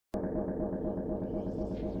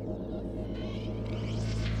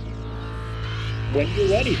when you're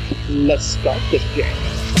ready, let's start this game.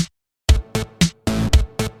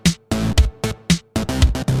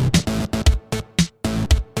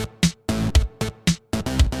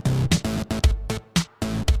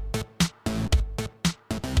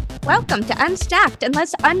 Welcome to Unstacked and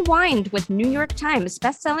Let's Unwind with New York Times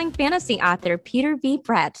bestselling fantasy author Peter V.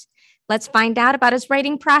 Brett. Let's find out about his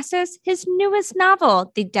writing process, his newest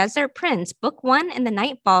novel, The Desert Prince, Book 1 in the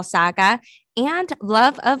Nightfall Saga, and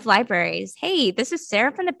Love of Libraries. Hey, this is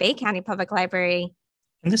Sarah from the Bay County Public Library.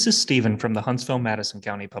 And this is Stephen from the Huntsville-Madison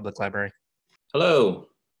County Public Library. Hello.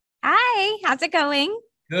 Hi, how's it going?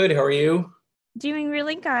 Good, how are you? Doing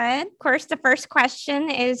really good. Of course, the first question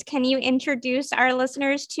is, can you introduce our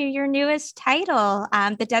listeners to your newest title,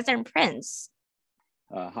 The Desert Prince?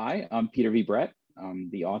 Hi, I'm Peter V. Brett. I'm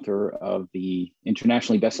the author of the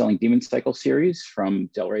internationally best-selling Demon Cycle series from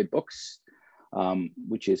Del Rey Books,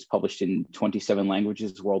 which is published in 27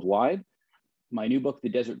 languages worldwide. My new book, The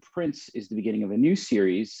Desert Prince, is the beginning of a new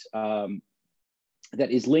series that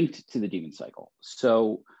is linked to the Demon Cycle.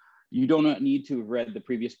 So you do not need to have read the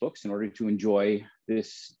previous books in order to enjoy the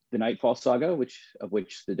Nightfall Saga, of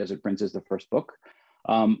which The Desert Prince is the first book.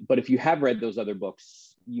 But if you have read those other books,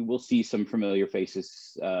 you will see some familiar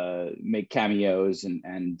faces make cameos,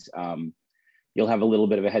 and you'll have a little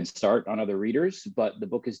bit of a head start on other readers. But the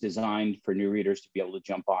book is designed for new readers to be able to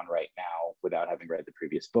jump on right now without having read the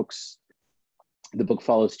previous books. The book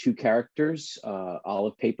follows two characters,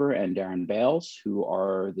 Olive Paper and Darren Bales, who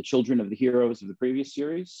are the children of the heroes of the previous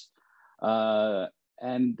series.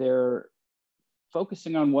 And they're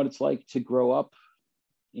focusing on what it's like to grow up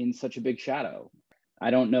in such a big shadow. I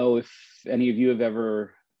don't know if any of you have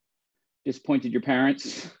ever disappointed your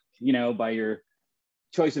parents, by your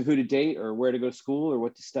choice of who to date or where to go to school or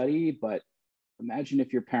what to study, but imagine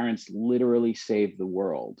if your parents literally saved the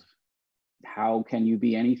world. How can you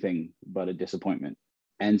be anything but a disappointment?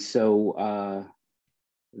 And so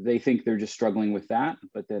they think they're just struggling with that,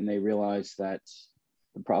 but then they realize that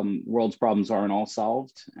world's problems aren't all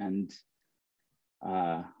solved, and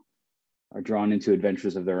are drawn into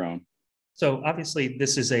adventures of their own. So obviously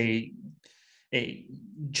this is a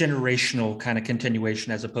generational kind of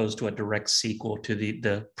continuation as opposed to a direct sequel to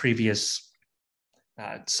the previous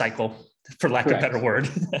cycle, for lack Correct. of a better word.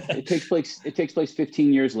 It takes place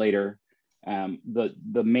 15 years later.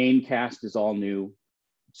 The main cast is all new.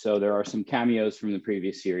 So there are some cameos from the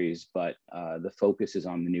previous series, but the focus is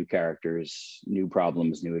on the new characters, new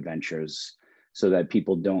problems, new adventures, so that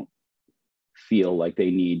people don't feel like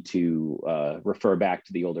they need to refer back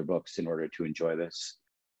to the older books in order to enjoy this.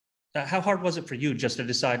 How hard was it for you just to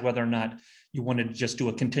decide whether or not you wanted to just do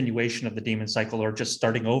a continuation of the Demon Cycle or just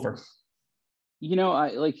starting over? When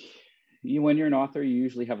you're an author, you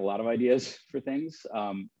usually have a lot of ideas for things.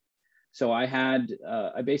 So I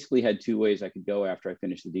basically had two ways I could go after I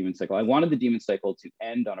finished the Demon Cycle. I wanted the Demon Cycle to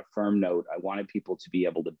end on a firm note. I wanted people to be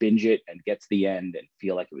able to binge it and get to the end and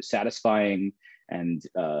feel like it was satisfying, and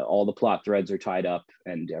all the plot threads are tied up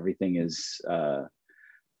and everything is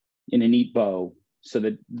in a neat bow, so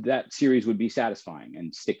that series would be satisfying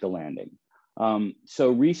and stick the landing.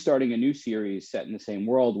 So restarting a new series set in the same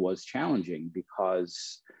world was challenging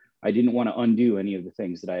because I didn't want to undo any of the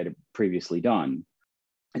things that I had previously done.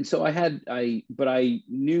 And so but I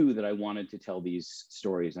knew that I wanted to tell these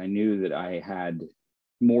stories. I knew that I had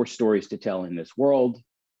more stories to tell in this world.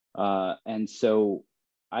 And so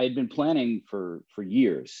I had been planning for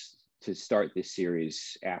years to start this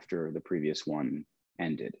series after the previous one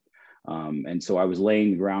ended. And so I was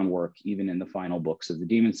laying the groundwork, even in the final books of the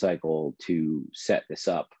Demon Cycle, to set this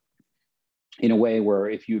up in a way where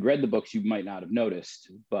if you'd read the books, you might not have noticed,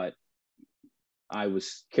 but I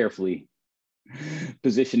was carefully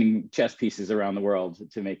positioning chess pieces around the world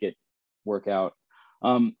to make it work out.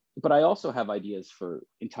 But I also have ideas for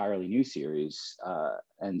entirely new series.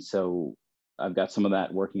 And so I've got some of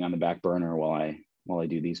that working on the back burner while I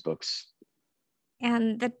do these books.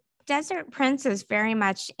 And the Desert Prince is very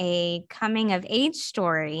much a coming of age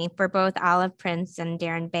story for both Olive Prince and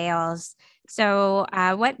Darren Bales. So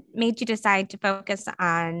what made you decide to focus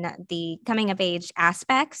on the coming of age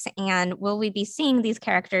aspects? And will we be seeing these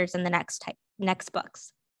characters in the next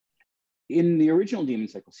books? In the original Demon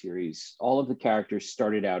Cycle series, all of the characters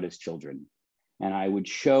started out as children, and I would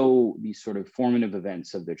show these sort of formative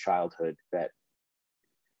events of their childhood that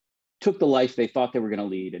took the life they thought they were going to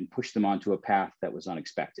lead and pushed them onto a path that was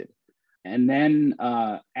unexpected. And then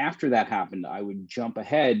after that happened, I would jump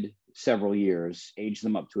ahead several years, age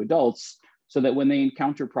them up to adults, so that when they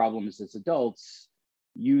encounter problems as adults,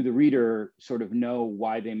 you, the reader, sort of know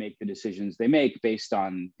why they make the decisions they make based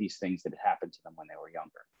on these things that had happened to them when they were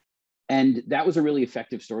younger. And that was a really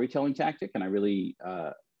effective storytelling tactic. And I really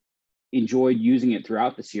enjoyed using it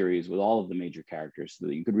throughout the series with all of the major characters so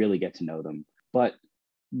that you could really get to know them. But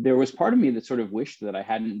there was part of me that sort of wished that I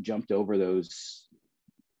hadn't jumped over those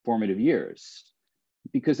formative years,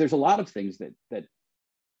 because there's a lot of things that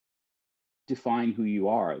define who you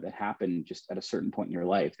are that happen just at a certain point in your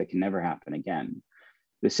life that can never happen again.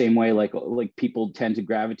 The same way like people tend to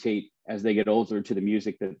gravitate as they get older to the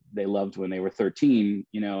music that they loved when they were 13,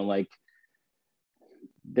 like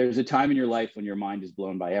there's a time in your life when your mind is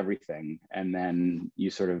blown by everything, and then you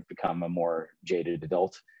sort of become a more jaded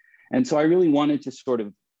adult. And so I really wanted to sort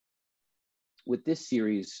of, with this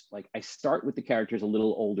series, like I start with the characters a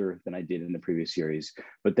little older than I did in the previous series,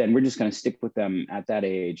 but then we're just going to stick with them at that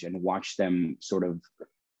age and watch them sort of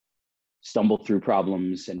stumble through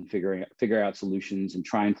problems and figure out solutions and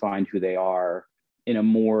try and find who they are in a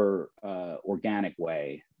more organic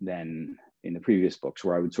way than in the previous books,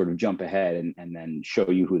 where I would sort of jump ahead and then show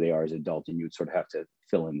you who they are as adults, and you would sort of have to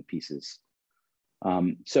fill in the pieces.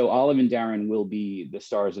 So Olive and Darren will be the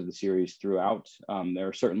stars of the series throughout.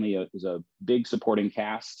 There certainly is a big supporting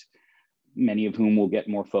cast, many of whom will get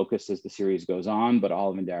more focused as the series goes on, but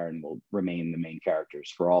Olive and Darren will remain the main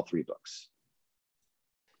characters for all 3 books.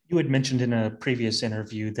 You had mentioned in a previous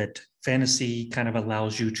interview that fantasy kind of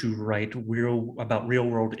allows you to write about real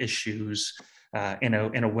world issues in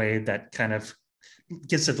a way that kind of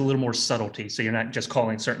gives it a little more subtlety. So you're not just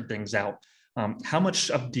calling certain things out. How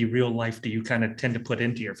much of the real life do you kind of tend to put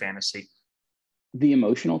into your fantasy? The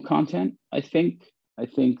emotional content, I think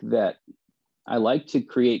that I like to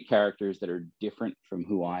create characters that are different from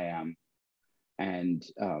who I am, and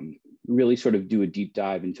really sort of do a deep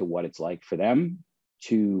dive into what it's like for them,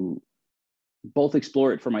 to both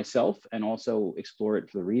explore it for myself and also explore it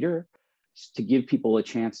for the reader, to give people a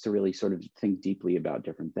chance to really sort of think deeply about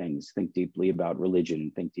different things, think deeply about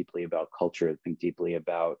religion, think deeply about culture, think deeply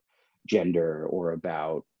about gender or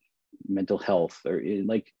about mental health, or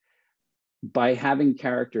like by having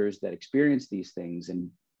characters that experience these things and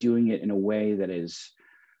doing it in a way that is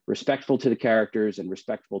respectful to the characters and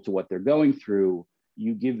respectful to what they're going through,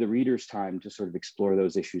 you give the readers time to sort of explore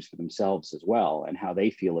those issues for themselves as well, and how they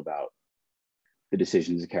feel about the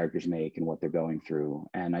decisions the characters make and what they're going through.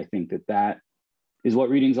 And I think that is what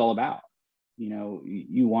reading's all about.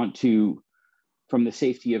 You want to, from the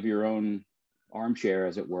safety of your own armchair,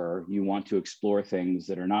 as it were, you want to explore things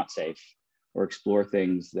that are not safe, or explore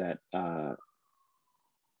things that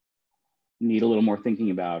need a little more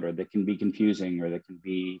thinking about, or that can be confusing, or that can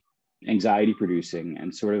be anxiety producing,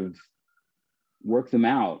 and sort of work them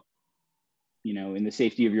out, in the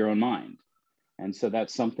safety of your own mind. And so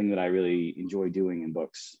that's something that I really enjoy doing in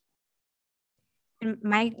books.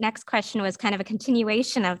 My next question was kind of a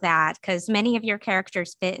continuation of that, because many of your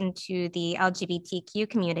characters fit into the LGBTQ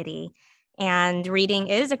community, and reading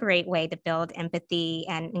is a great way to build empathy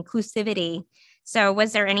and inclusivity. So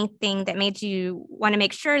was there anything that made you want to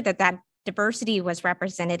make sure that diversity was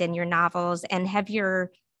represented in your novels? And have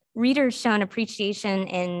your readers shown appreciation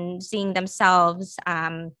in seeing themselves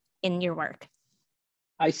in your work?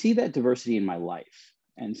 I see that diversity in my life.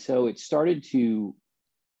 And so it started to,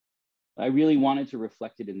 I really wanted to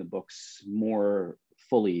reflect it in the books more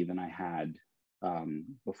fully than I had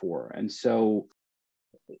before. And so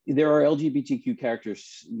there are LGBTQ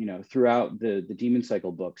characters, throughout the Demon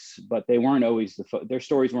Cycle books, but they weren't always their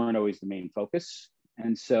stories weren't always the main focus.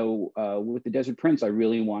 And so with the Desert Prince, I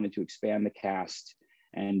really wanted to expand the cast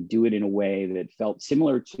and do it in a way that felt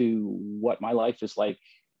similar to what my life is like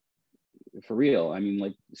for real. I mean,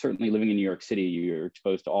 like, certainly living in New York City, you're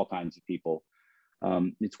exposed to all kinds of people.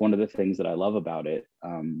 It's one of the things that I love about it.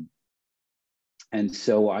 And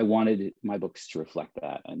so I wanted my books to reflect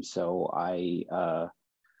that. And so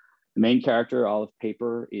the main character, Olive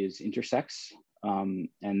Paper, is intersex.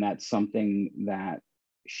 And that's something that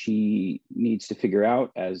she needs to figure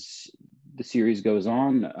out as the series goes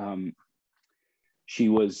on. She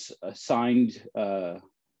was assigned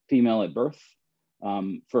female at birth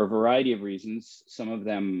for a variety of reasons, some of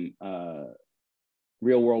them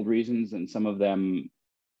real world reasons, and some of them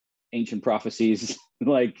ancient prophecies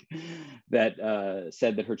like that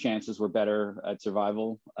said that her chances were better at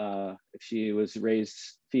survival if she was raised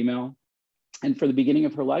female. And for the beginning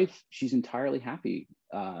of her life, she's entirely happy.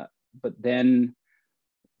 But then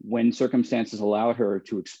when circumstances allowed her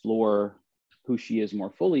to explore who she is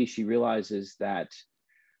more fully, she realizes that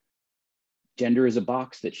gender is a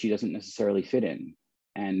box that she doesn't necessarily fit in,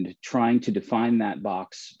 and trying to define that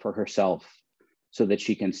box for herself so that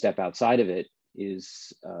she can step outside of it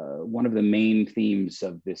is one of the main themes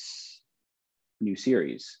of this new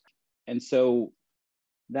series. And so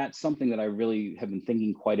that's something that I really have been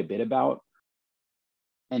thinking quite a bit about.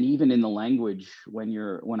 And even in the language,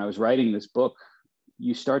 when I was writing this book,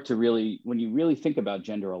 you start to really, when you really think about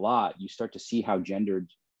gender a lot, you start to see how gendered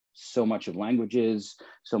so much of language is,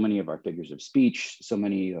 so many of our figures of speech, so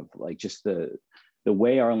many of like just the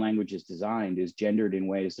way our language is designed is gendered in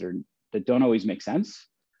ways that don't always make sense.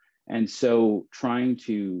 And so trying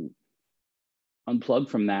to unplug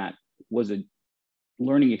from that was a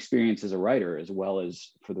learning experience as a writer as well as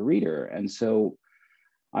for the reader. And so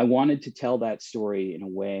I wanted to tell that story in a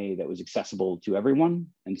way that was accessible to everyone.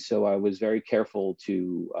 And so I was very careful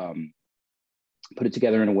to put it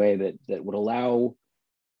together in a way that would allow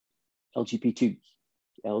LGBTQ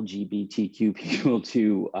people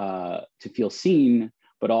to feel seen,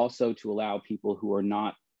 but also to allow people who are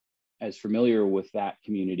not as familiar with that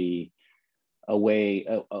community a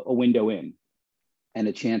window in and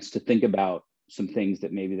a chance to think about some things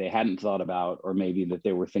that maybe they hadn't thought about, or maybe that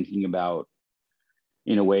they were thinking about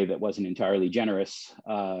in a way that wasn't entirely generous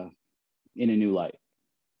in a new light.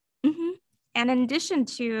 Mm-hmm. And in addition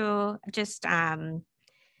to just,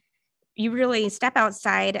 you really step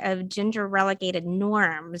outside of gender relegated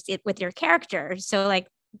norms with your characters. So like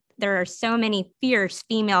there are so many fierce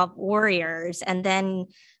female warriors, and then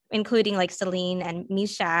including like Celine and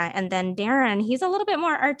Misha, and then Darren, he's a little bit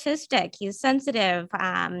more artistic. He's sensitive.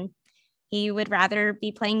 He would rather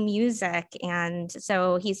be playing music. And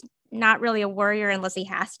so he's not really a warrior unless he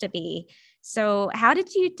has to be. So how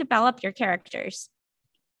did you develop your characters?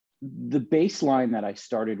 The baseline that I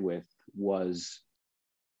started with was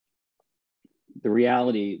the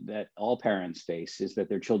reality that all parents face is that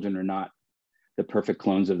their children are not the perfect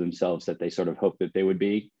clones of themselves that they sort of hope that they would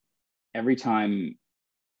be. Every time,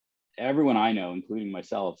 everyone I know, including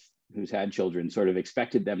myself, who's had children, sort of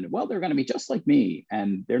expected them to, well, they're going to be just like me,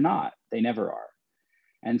 and they're not. They never are.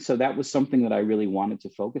 And so that was something that I really wanted to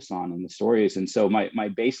focus on in the stories. And so my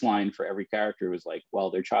baseline for every character was like, well,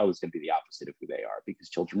 their child is going to be the opposite of who they are because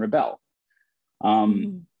children rebel.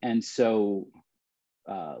 And so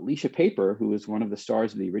Leisha Paper, who was one of the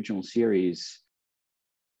stars of the original series,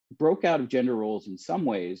 broke out of gender roles in some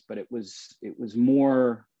ways, but it was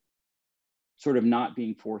more sort of not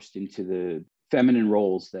being forced into the feminine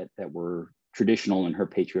roles that were traditional in her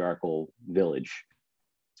patriarchal village.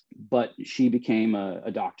 But she became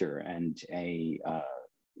a doctor and a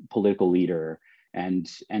political leader, and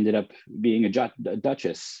ended up being a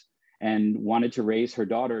duchess, and wanted to raise her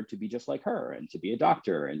daughter to be just like her and to be a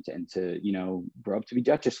doctor and to, you know, grow up to be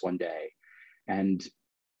duchess one day. And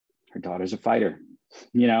her daughter's a fighter,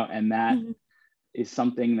 you know, and that is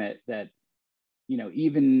something that, you know,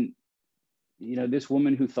 even, you know, this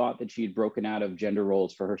woman who thought that she had broken out of gender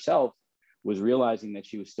roles for herself was realizing that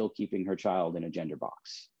she was still keeping her child in a gender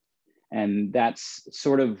box. And that's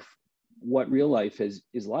sort of what real life is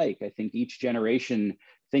like. I think each generation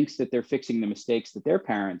thinks that they're fixing the mistakes that their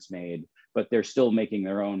parents made, but they're still making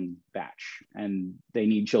their own batch. And they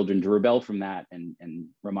need children to rebel from that and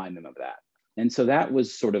remind them of that. And so that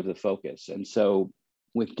was sort of the focus. And so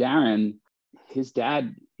with Darren, his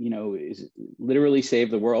dad, you know, is literally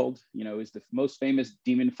saved the world, you know, is the most famous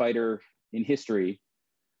demon fighter in history.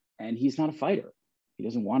 And he's not a fighter. He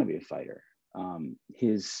doesn't want to be a fighter.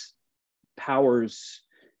 His powers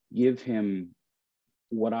give him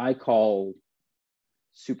what I call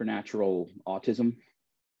supernatural autism.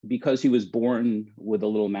 Because he was born with a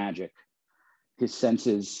little magic, his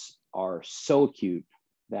senses are so acute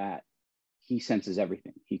that he senses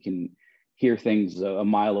everything. He can hear things a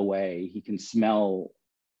mile away. He can smell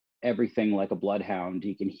everything like a bloodhound.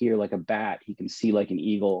 He can hear like a bat. He can see like an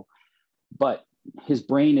eagle. But his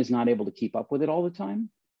brain is not able to keep up with it all the time.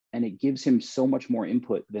 And it gives him so much more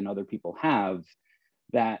input than other people have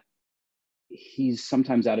that he's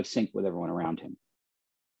sometimes out of sync with everyone around him.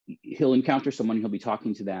 He'll encounter someone, he'll be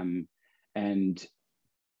talking to them, and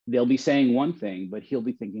they'll be saying one thing, but he'll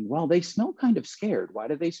be thinking, well, they smell kind of scared. Why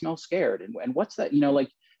do they smell scared? And what's that, you know, like,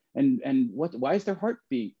 and why is their heart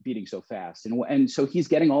beating so fast? And so he's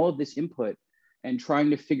getting all of this input and trying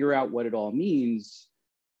to figure out what it all means.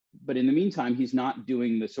 But in the meantime, he's not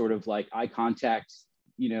doing the sort of like eye contact,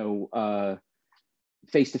 you know,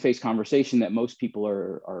 face-to-face conversation that most people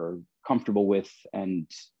are comfortable with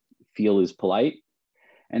and feel is polite.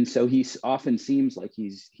 And so he often seems like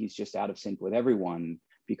he's just out of sync with everyone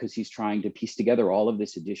because he's trying to piece together all of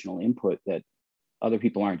this additional input that other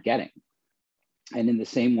people aren't getting. And in the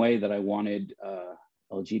same way that I wanted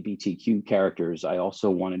LGBTQ characters, I also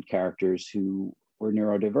wanted characters who were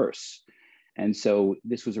neurodiverse. And so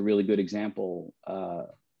this was a really good example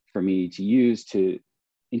for me to use to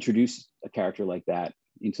introduce a character like that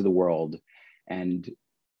into the world and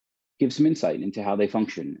give some insight into how they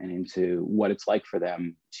function and into what it's like for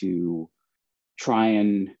them to try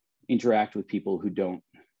and interact with people who don't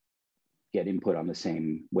get input on the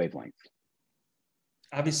same wavelength.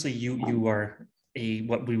 Obviously, you are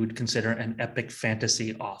what we would consider an epic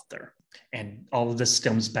fantasy author. And all of this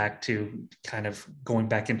stems back to kind of going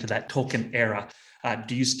back into that Tolkien era.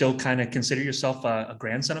 Do you still kind of consider yourself a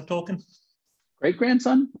grandson of Tolkien? Great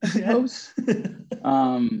grandson, I suppose.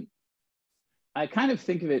 I kind of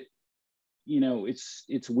think of it,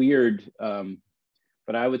 it's weird,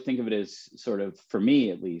 but I would think of it as sort of, for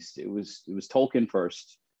me at least, it was Tolkien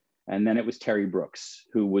first, and then it was Terry Brooks,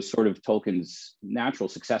 who was sort of Tolkien's natural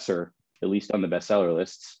successor, at least on the bestseller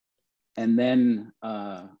lists, and then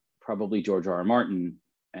probably George R.R. Martin,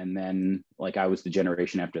 and then I was the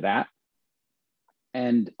generation after that.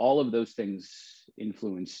 And all of those things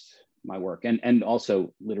influenced my work, and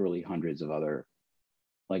also literally hundreds of other,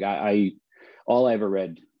 all I ever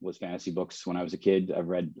read was fantasy books when I was a kid. I've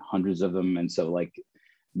read hundreds of them. And so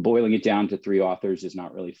boiling it down to 3 authors is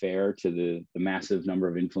not really fair to the massive number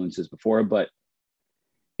of influences before. But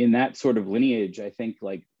in that sort of lineage, I think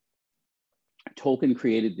Tolkien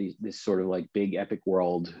created this sort of big epic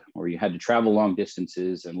world where you had to travel long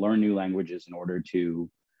distances and learn new languages in order to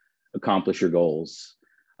accomplish your goals.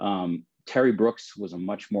 Terry Brooks was a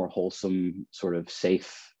much more wholesome, sort of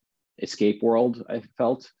safe escape world, I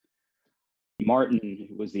felt. Martin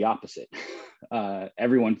was the opposite.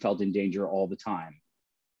 Everyone felt in danger all the time.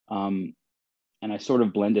 And I sort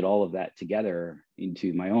of blended all of that together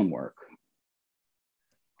into my own work.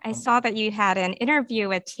 I saw that you had an interview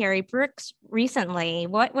with Terry Brooks recently.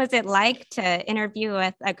 What was it like to interview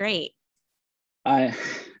with a great?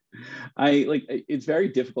 It's very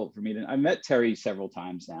difficult for me I met Terry several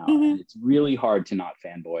times now, and it's really hard to not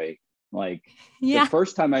fanboy. The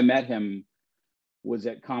first time I met him was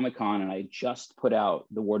at Comic-Con, and I just put out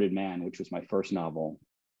The Warded Man, which was my first novel.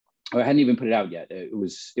 I hadn't even put it out yet. It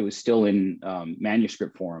was still in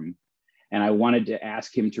manuscript form, and I wanted to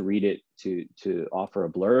ask him to read it to offer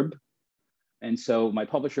a blurb. And so my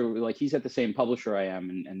publisher, he's at the same publisher I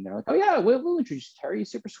am, and they're like, "Oh yeah, we'll introduce Terry.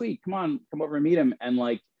 He's super sweet. Come over and meet him." And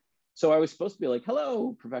so I was supposed to be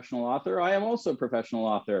 "Hello, professional author. I am also a professional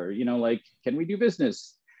author. Can we do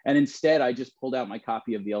business?" And instead, I just pulled out my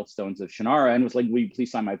copy of The Elfstones of Shannara and was like, "Will you please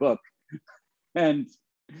sign my book?" And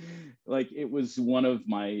it was one of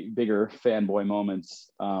my bigger fanboy moments.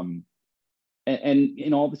 And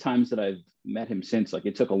in all the times that I've met him since,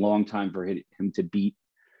 it took a long time for him to beat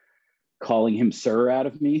calling him sir out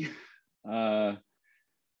of me. I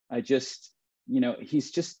just,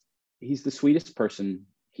 he's the sweetest person.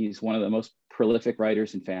 He's one of the most prolific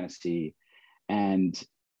writers in fantasy, and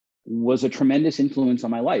was a tremendous influence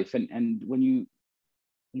on my life. And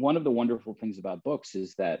one of the wonderful things about books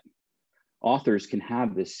is that authors can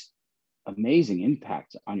have this amazing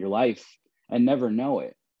impact on your life and never know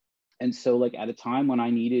it. And so at a time when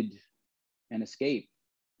I needed an escape,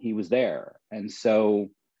 he was there. And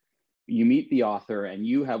so you meet the author and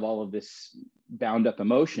you have all of this bound up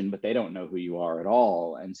emotion, but they don't know who you are at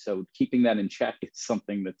all. And so keeping that in check is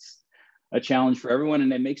something that's a challenge for everyone.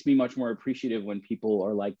 And it makes me much more appreciative when people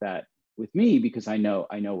are like that with me, because I know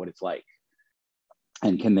what it's like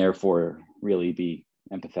and can therefore really be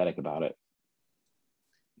empathetic about it.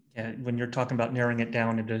 Yeah, when you're talking about narrowing it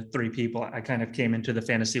down into 3 people, I kind of came into the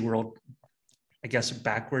fantasy world, I guess,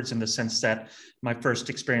 backwards, in the sense that my first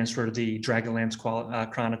experience were the Dragonlance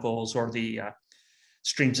Chronicles or the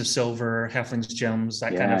Streams of Silver, Halfling's Gems,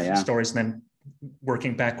 that kind of stories, and then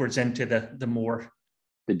working backwards into the more...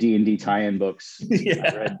 The D&D tie-in books.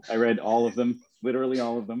 Yeah. I read all of them, literally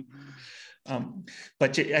all of them.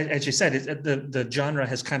 But as you said, the genre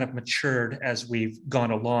has kind of matured as we've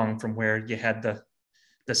gone along, from where you had the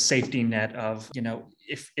safety net of,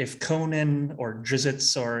 if Conan or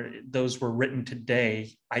Drizzt or those were written today,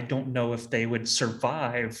 I don't know if they would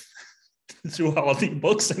survive through all of the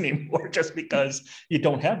books anymore, just because you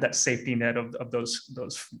don't have that safety net of those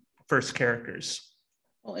first characters.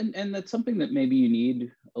 Well, and that's something that maybe you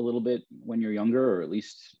need a little bit when you're younger, or at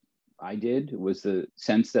least I did, was the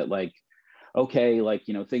sense that okay,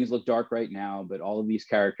 things look dark right now, but all of these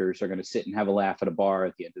characters are going to sit and have a laugh at a bar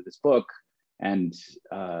at the end of this book and,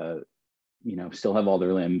 still have all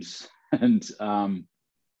their limbs. And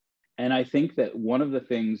I think that one of the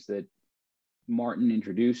things that Martin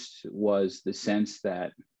introduced was the sense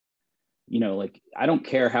that, I don't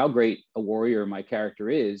care how great a warrior my character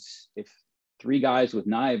is, if 3 guys with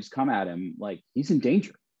knives come at him, he's in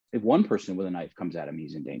danger. If one person with a knife comes at him,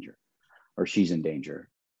 he's in danger, or she's in danger.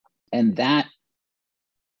 And that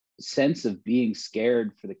sense of being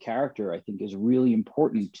scared for the character, I think, is really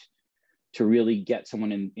important to really get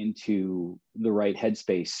someone into the right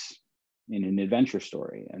headspace in an adventure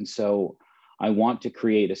story. And so I want to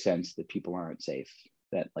create a sense that people aren't safe,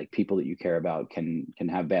 that like people that you care about can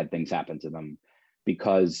have bad things happen to them,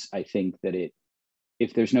 because I think that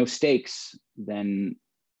if there's no stakes, then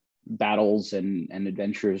battles and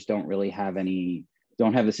adventures don't have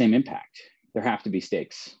the same impact. There have to be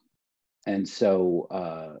stakes. And so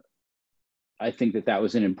I think that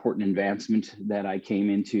was an important advancement that I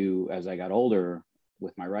came into as I got older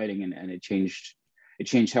with my writing, and it changed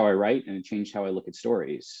how I write, and it changed how I look at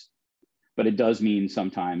stories. But it does mean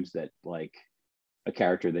sometimes that like a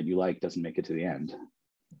character that you like doesn't make it to the end.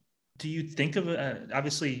 Do you think of,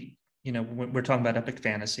 obviously, we're talking about epic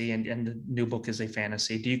fantasy, and the new book is a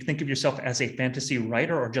fantasy. Do you think of yourself as a fantasy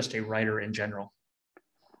writer or just a writer in general?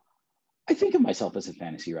 I think of myself as a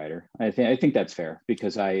fantasy writer. I think that's fair,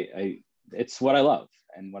 because it's what I love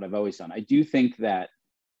and what I've always done. I do think that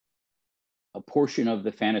a portion of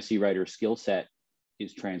the fantasy writer skill set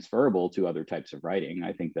is transferable to other types of writing.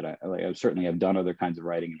 I think that I certainly have done other kinds of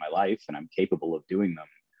writing in my life, and I'm capable of doing them.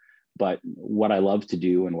 But what I love to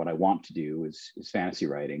do and what I want to do is fantasy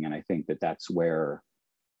writing. And I think that that's where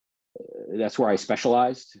I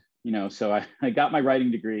specialized, so I got my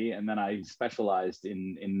writing degree, and then I specialized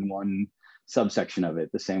in one subsection of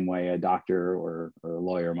it, the same way a doctor or a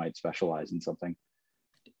lawyer might specialize in something.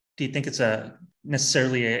 Do you think it's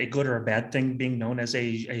necessarily a good or a bad thing being known as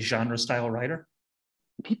a genre style writer?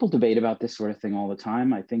 People debate about this sort of thing all the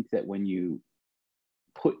time. I think that when you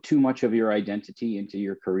put too much of your identity into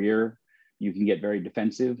your career, you can get very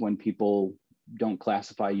defensive when people don't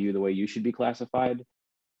classify you the way you should be classified.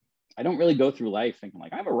 I don't really go through life thinking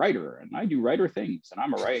like I'm a writer and I do writer things and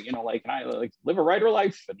I'm a writer, and I like live a writer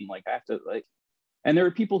life, and like I have to like, and there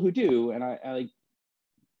are people who do, and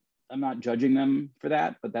I'm not judging them for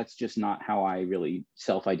that, but that's just not how I really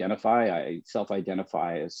self-identify. I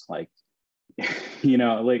self-identify as like,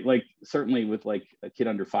 like certainly with like a kid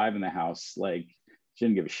under 5 in the house, like she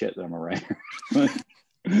didn't give a shit that I'm a writer.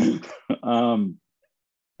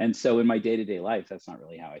 And so in my day-to-day life, that's not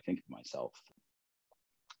really how I think of myself.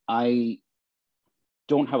 I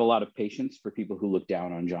don't have a lot of patience for people who look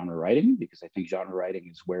down on genre writing, because I think genre writing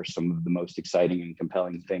is where some of the most exciting and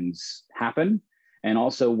compelling things happen, and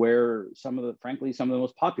also where some of the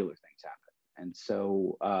most popular things happen. And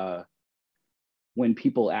so when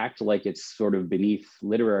people act like it's sort of beneath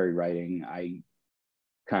literary writing, I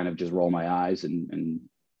kind of just roll my eyes and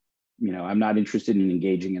I'm not interested in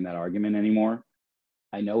engaging in that argument anymore.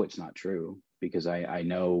 I know it's not true, because I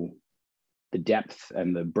know the depth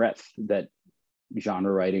and the breadth that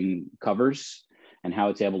genre writing covers, and how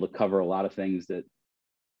it's able to cover a lot of things that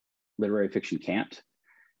literary fiction can't.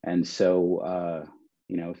 And so,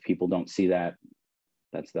 if people don't see that,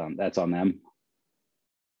 that's on them.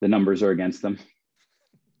 The numbers are against them.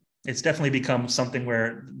 It's definitely become something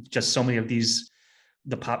where just so many of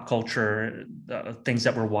the pop culture things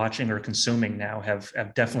that we're watching or consuming now have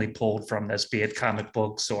definitely pulled from this, be it comic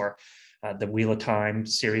books or the Wheel of Time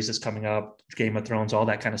series that's coming up, Game of Thrones, all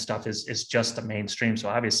that kind of stuff is just the mainstream. So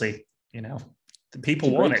obviously, the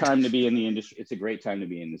people want it. It's a great time to be in the industry. It's a great time to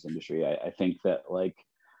be in this industry. I think that like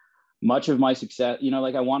much of my success,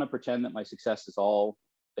 like I want to pretend that my success is all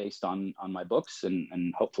based on my books,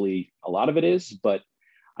 and hopefully a lot of it is, but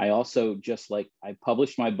I also I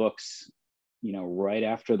published my books, right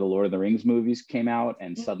after the Lord of the Rings movies came out,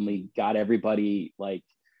 and suddenly got everybody like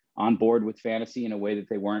on board with fantasy in a way that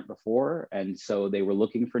they weren't before. And so they were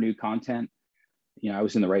looking for new content. I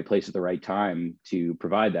was in the right place at the right time to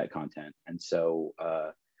provide that content. And so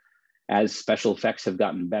as special effects have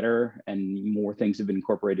gotten better and more things have been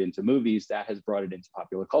incorporated into movies, that has brought it into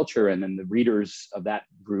popular culture. And then the readers of that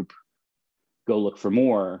group go look for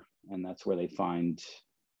more, and that's where they find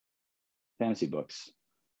fantasy books.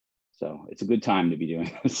 So it's a good time to be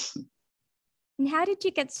doing this. And how did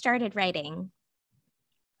you get started writing?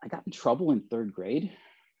 I got in trouble in 3rd grade.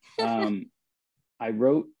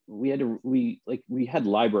 We had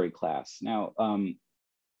library class. Now,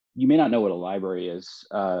 you may not know what a library is.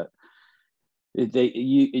 It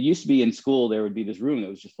used to be in school, there would be this room that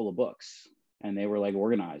was just full of books, and they were like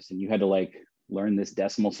organized, and you had to like learn this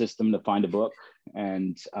decimal system to find a book.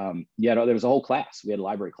 And there was a whole class. We had a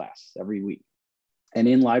library class every week. And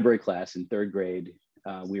in library class in 3rd grade,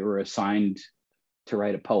 we were assigned to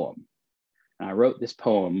write a poem. And I wrote this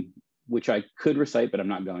poem, which I could recite, but I'm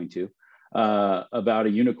not going to, about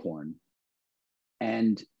a unicorn.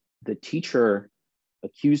 And the teacher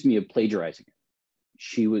accused me of plagiarizing it.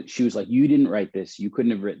 She was like, "You didn't write this. You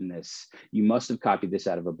couldn't have written this. You must have copied this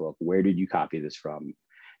out of a book. Where did you copy this from?"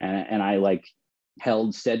 And I like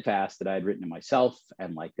held steadfast that I had written it myself.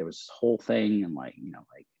 And like, there was this whole thing, and like,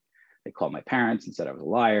 like they called my parents and said I was a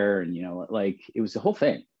liar, and, like it was the whole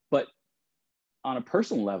thing. But on a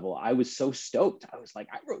personal level, I was so stoked. I was like,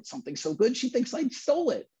 I wrote something so good, she thinks I stole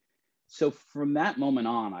it. So from that moment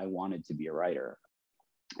on, I wanted to be a writer.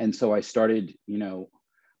 And so I started,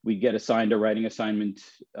 we'd get assigned a writing assignment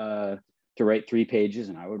to write 3 pages,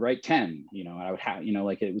 and I would write 10, and I would have,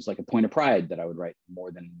 like it was like a point of pride that I would write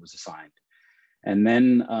more than was assigned. And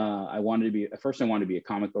then I wanted to be a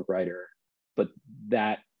comic book writer, but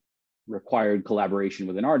that required collaboration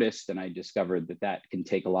with an artist. And I discovered that can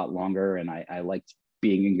take a lot longer. And I liked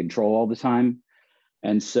being in control all the time.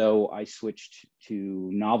 And so I switched to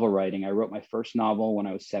novel writing. I wrote my first novel when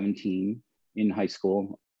I was 17 in high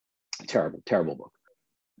school. Terrible, terrible book.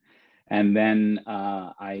 And then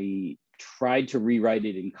I tried to rewrite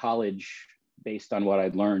it in college based on what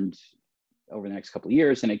I'd learned over the next couple of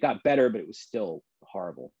years. And it got better, but it was still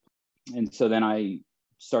horrible. And so then I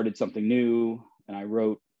started something new, and I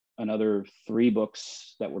wrote another 3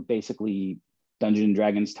 books that were basically Dungeons and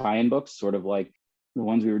Dragons tie-in books, sort of like the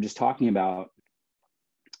ones we were just talking about.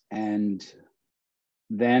 And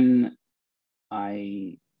then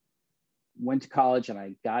I went to college and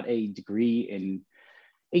I got a degree in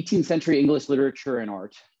 18th century English literature and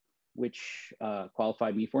art, which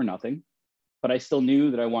qualified me for nothing, but I still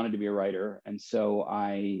knew that I wanted to be a writer. And so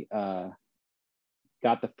I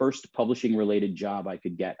got the first publishing related job I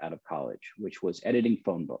could get out of college, which was editing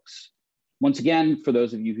phone books. Once again, for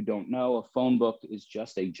those of you who don't know, a phone book is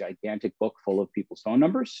just a gigantic book full of people's phone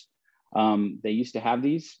numbers. They used to have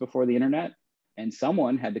these before the internet, and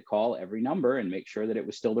someone had to call every number and make sure that it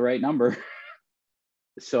was still the right number.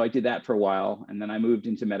 So I did that for a while, and then I moved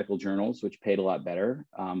into medical journals, which paid a lot better,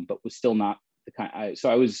 but was still not the kind. So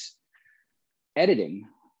I was editing,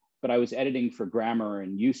 but I was editing for grammar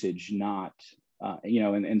and usage, not,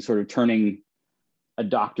 and sort of turning a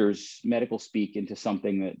doctor's medical speak into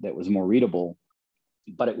something that was more readable,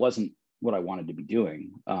 but it wasn't what I wanted to be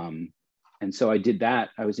doing. And so I did that.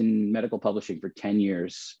 I was in medical publishing for 10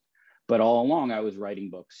 years, but all along I was writing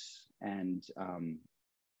books. And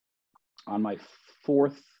on my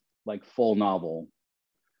 4th full novel,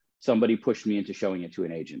 somebody pushed me into showing it to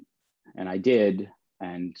an agent, and I did.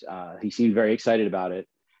 And he seemed very excited about it.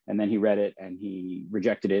 And then he read it and he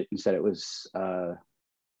rejected it and said it was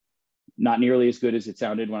not nearly as good as it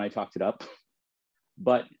sounded when I talked it up,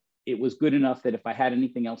 but it was good enough that if I had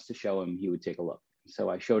anything else to show him, he would take a look. So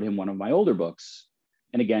I showed him one of my older books,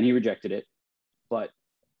 and again, he rejected it, but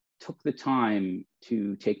took the time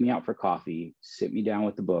to take me out for coffee, sit me down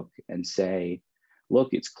with the book and say, look,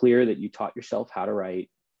 it's clear that you taught yourself how to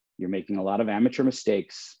write. You're making a lot of amateur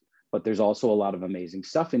mistakes, but there's also a lot of amazing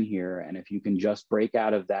stuff in here. And if you can just break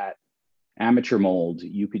out of that amateur mold,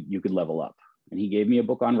 you could level up. And he gave me a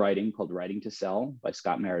book on writing called Writing to Sell by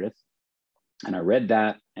Scott Meredith. And I read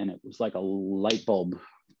that, and it was like a light bulb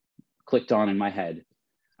clicked on in my head.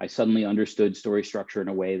 I suddenly understood story structure in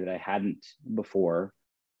a way that I hadn't before.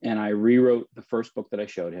 And I rewrote the first book that I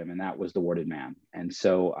showed him, and that was The Warded Man. And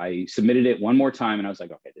so I submitted it one more time, and I was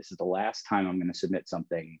like, okay, this is the last time I'm going to submit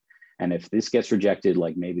something. And if this gets rejected,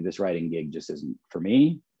 like maybe this writing gig just isn't for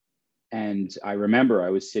me. And I remember I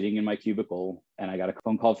was sitting in my cubicle and I got a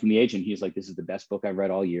phone call from the agent. He's like, this is the best book I've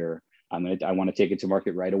read all year. I want to take it to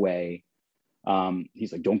market right away.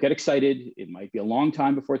 He's like, don't get excited. It might be a long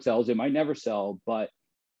time before it sells. It might never sell, but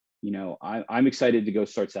I'm excited to go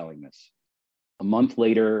start selling this. A month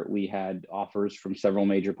later, we had offers from several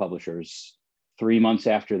major publishers. 3 months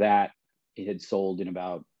after that, it had sold in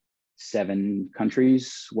about 7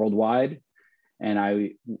 countries worldwide. And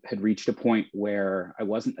I had reached a point where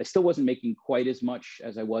I still wasn't making quite as much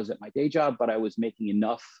as I was at my day job, but I was making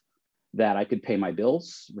enough that I could pay my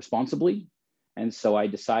bills responsibly. And so I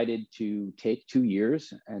decided to take 2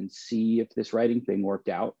 years and see if this writing thing worked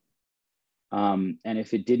out. And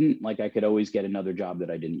if it didn't, I could always get another job that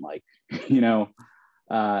I didn't like,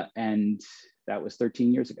 and that was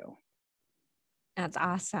 13 years ago. That's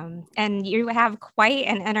awesome. And you have quite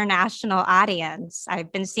an international audience.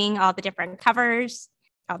 I've been seeing all the different covers.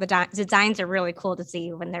 All the designs are really cool to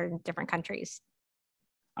see when they're in different countries.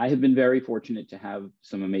 I have been very fortunate to have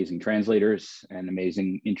some amazing translators and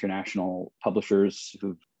amazing international publishers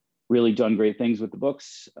who've really done great things with the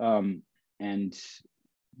books, and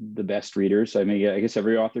the best readers. I mean, I guess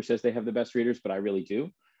every author says they have the best readers, but I really do.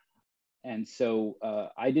 And so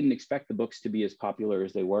I didn't expect the books to be as popular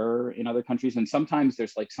as they were in other countries. And sometimes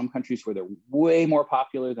there's some countries where they're way more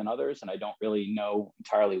popular than others, and I don't really know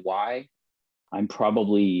entirely why. I'm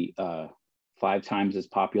probably 5 times as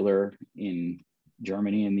popular in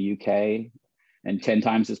Germany and the UK, and 10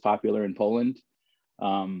 times as popular in Poland.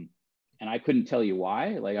 And I couldn't tell you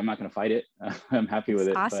why. Like, I'm not going to fight it. I'm happy with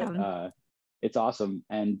it. Awesome. But it's awesome.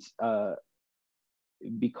 And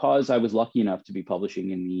because I was lucky enough to be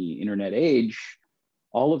publishing in the internet age,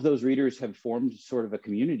 all of those readers have formed sort of a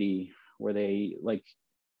community where they, like,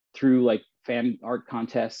 through like fan art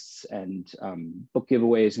contests and book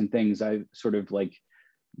giveaways and things, I sort of like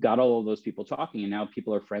got all of those people talking, and now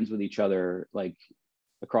people are friends with each other, like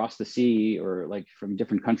across the sea or like from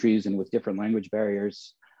different countries and with different language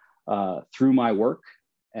barriers through my work.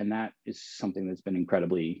 And that is something that's been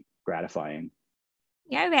incredibly gratifying.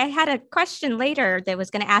 Yeah, I had a question later that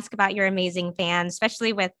was going to ask about your amazing fans,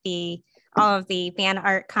 especially with all of the fan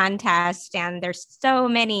art contests, and there's so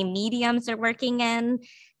many mediums they're working in.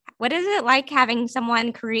 What is it like having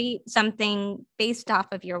someone create something based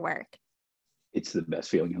off of your work? It's the best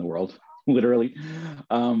feeling in the world, literally.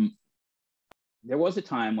 There was a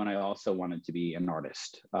time when I also wanted to be an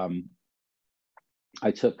artist.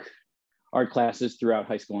 I took art classes throughout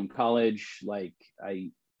high school and college. Like,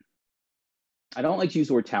 I don't like to use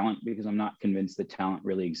the word talent because I'm not convinced that talent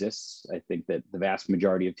really exists. I think that the vast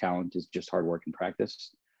majority of talent is just hard work and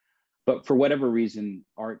practice. But for whatever reason,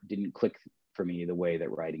 art didn't click for me the way that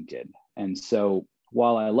writing did. And so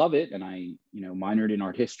while I love it, and I, minored in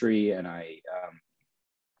art history, and I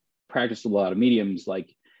practiced a lot of mediums,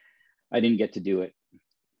 like, I didn't get to do it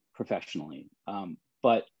professionally.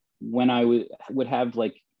 But when I would have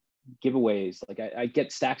like giveaways, like I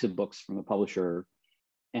get stacks of books from the publisher,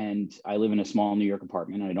 and I live in a small New York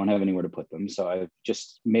apartment and I don't have anywhere to put them. So I've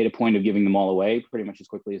just made a point of giving them all away pretty much as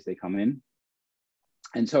quickly as they come in.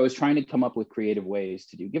 And so I was trying to come up with creative ways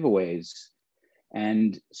to do giveaways.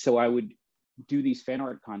 And so I would do these fan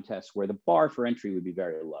art contests where the bar for entry would be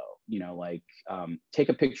very low, like take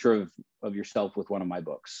a picture of yourself with one of my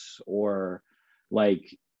books, or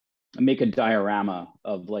like make a diorama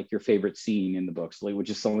of like your favorite scene in the books, like, which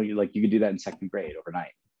is something like you could do that in second grade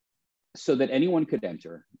overnight, so that anyone could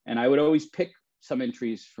enter. And I would always pick some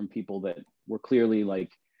entries from people that were clearly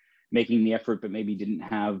like making the effort, but maybe didn't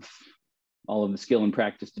have all of the skill and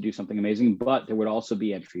practice to do something amazing. But there would also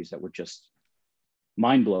be entries that were just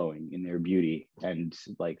mind-blowing in their beauty and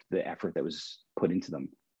like the effort that was put into them.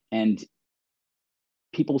 And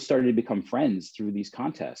people started to become friends through these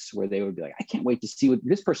contests where they would be like, I can't wait to see what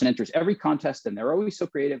this person enters every contest, and they're always so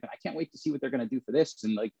creative, and I can't wait to see what they're going to do for this.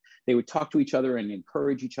 And like, they would talk to each other and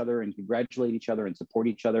encourage each other and congratulate each other and support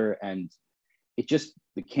each other. And it just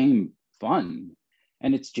became fun.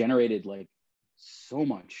 And it's generated like so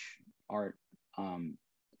much art.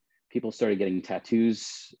 People started getting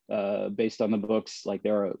tattoos based on the books. Like,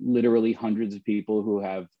 there are literally hundreds of people who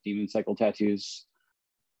have Demon Cycle tattoos,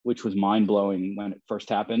 which was mind-blowing when it first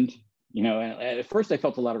happened. And at first I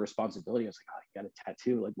felt a lot of responsibility. I was like, oh, you got a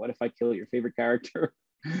tattoo. Like, what if I kill your favorite character?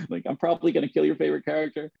 Like, I'm probably going to kill your favorite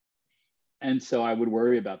character. And so I would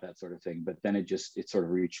worry about that sort of thing. But then it sort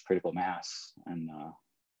of reached critical mass. And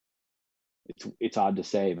it's odd to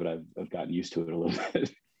say, but I've gotten used to it a little bit.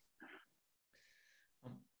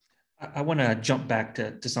 I want to jump back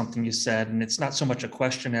to something you said, and it's not so much a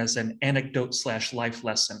question as an anecdote / life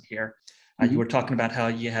lesson here. You were talking about how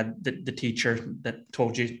you had the teacher that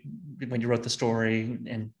told you when you wrote the story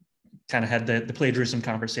and kind of had the plagiarism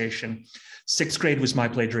conversation. 6th grade was my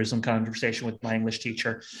plagiarism conversation with my English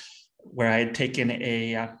teacher, where I had taken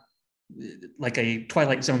a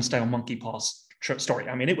Twilight Zone style monkey paw story.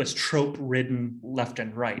 I mean, it was trope ridden left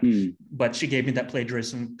and right, but she gave me that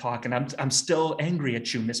plagiarism talk, and I'm still angry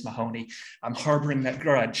at you, Miss Mahoney. I'm harboring that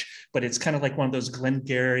grudge, but it's kind of like one of those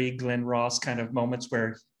Glengarry, Glenn Ross kind of moments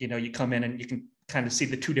where, you come in and you can kind of see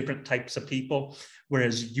the two different types of people,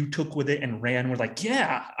 whereas you took with it and ran. We're like,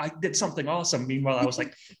 yeah, I did something awesome. Meanwhile, I was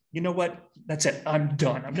like, you know what? That's it. I'm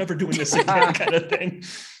done. I'm never doing this again, kind of thing.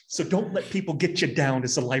 So don't let people get you down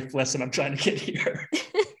is the life lesson I'm trying to get here.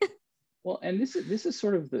 Well, and this is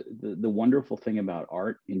sort of the wonderful thing about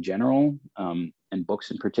art in general, and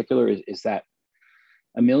books in particular, is that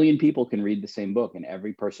a million people can read the same book, and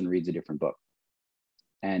every person reads a different book.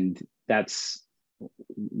 And that's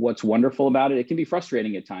what's wonderful about it. It can be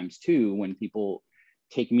frustrating at times too, when people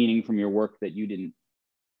take meaning from your work that you didn't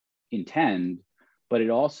intend, but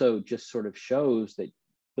it also just sort of shows that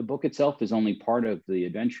the book itself is only part of the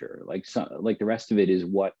adventure. Like the rest of it is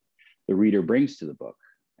what the reader brings to the book.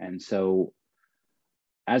 And so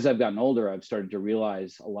as I've gotten older, I've started to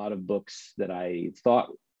realize a lot of books that I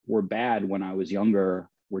thought were bad when I was younger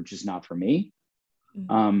were just not for me.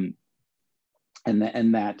 And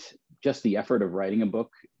that just the effort of writing a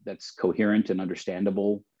book that's coherent and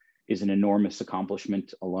understandable is an enormous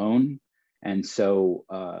accomplishment alone. And so,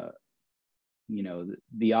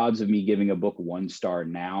 the odds of me giving a book 1 star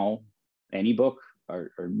now, any book,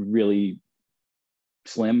 are really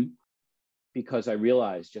slim, because I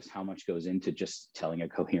realized just how much goes into just telling a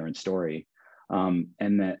coherent story,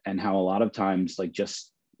 and how a lot of times, like,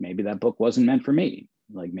 just maybe that book wasn't meant for me.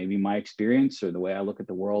 Like, maybe my experience or the way I look at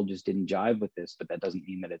the world just didn't jive with this, but that doesn't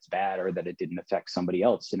mean that it's bad or that it didn't affect somebody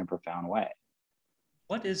else in a profound way.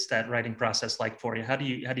 What is that writing process like for you? How do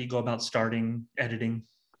you go about starting editing?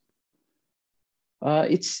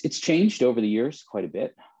 It's changed over the years quite a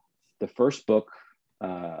bit. The first book,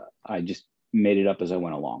 I just made it up as I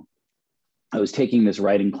went along. I was taking this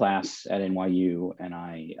writing class at NYU, and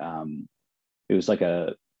it was like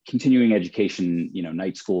a continuing education,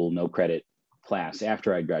 night school, no credit class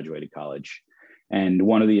after I graduated college. And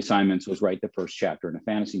one of the assignments was write the first chapter in a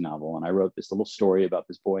fantasy novel. And I wrote this little story about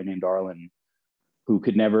this boy named Arlen who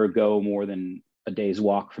could never go more than a day's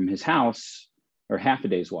walk from his house, or half a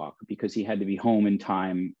day's walk, because he had to be home in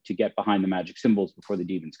time to get behind the magic symbols before the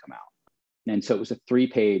demons come out. And so it was a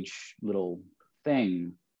 3-page little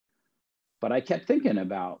thing. But I kept thinking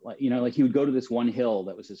about, like he would go to this one hill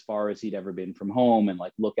that was as far as he'd ever been from home, and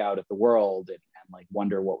like look out at the world and like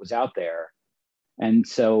wonder what was out there. And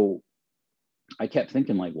so I kept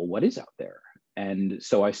thinking, like, well, what is out there? And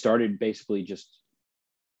so I started basically just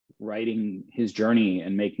writing his journey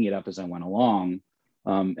and making it up as I went along.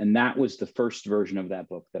 And that was the first version of that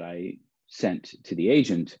book that I sent to the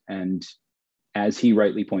agent. And as he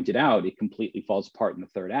rightly pointed out, it completely falls apart in the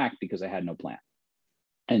third act because I had no plan.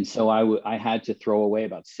 And so I had to throw away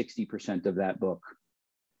about 60% of that book,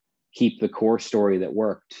 keep the core story that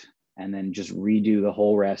worked, and then just redo the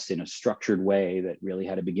whole rest in a structured way that really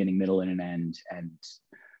had a beginning, middle, and an end, and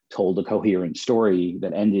told a coherent story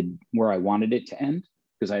that ended where I wanted it to end,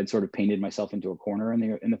 because I had sort of painted myself into a corner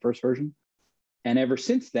in the first version. And ever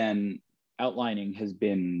since then, outlining has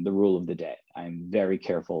been the rule of the day. I'm very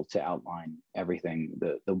careful to outline everything.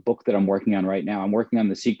 The book that I'm working on right now, I'm working on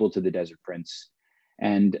the sequel to The Desert Prince.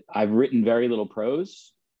 And I've written very little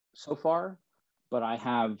prose so far, but I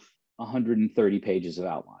have 130 pages of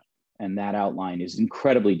outline. And that outline is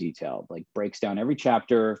incredibly detailed, like breaks down every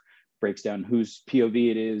chapter, breaks down whose POV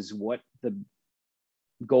it is, what the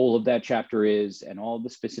goal of that chapter is, and all the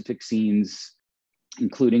specific scenes,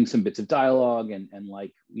 including some bits of dialogue and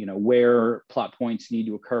like, where plot points need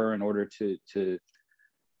to occur in order to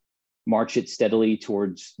march it steadily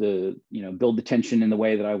towards the, build the tension in the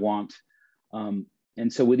way that I want.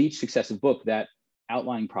 And so with each successive book, that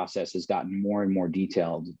outline process has gotten more and more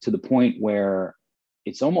detailed, to the point where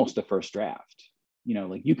it's almost a first draft.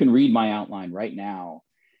 Like, you can read my outline right now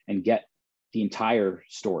and get the entire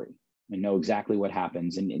story and know exactly what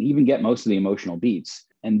happens, and even get most of the emotional beats.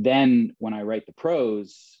 And then when I write the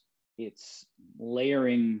prose, it's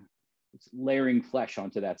layering flesh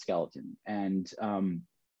onto that skeleton. And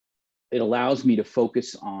it allows me to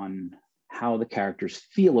focus on how the characters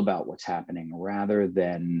feel about what's happening, rather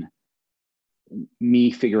than me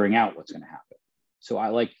figuring out what's going to happen.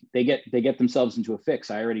 So they get themselves into a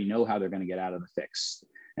fix. I already know how they're going to get out of the fix.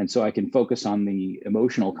 And so I can focus on the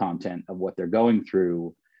emotional content of what they're going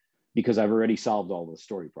through, because I've already solved all the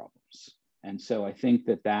story problems. And so I think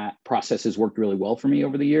that process has worked really well for me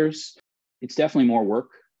over the years. It's definitely more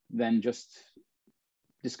work than just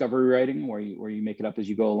discovery writing, where you make it up as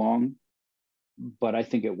you go along. But I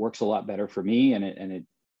think it works a lot better for me, and it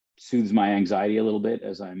soothes my anxiety a little bit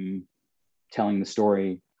as I'm telling the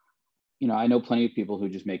story. I know plenty of people who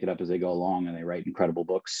just make it up as they go along, and they write incredible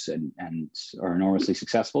books and are enormously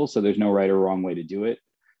successful. So there's no right or wrong way to do it,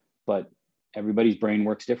 but everybody's brain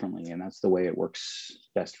works differently, and that's the way it works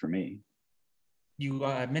best for me. You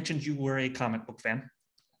mentioned you were a comic book fan.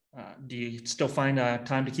 Do you still find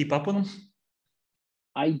time to keep up with them?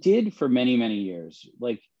 I did for many, many years.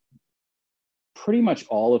 Like, pretty much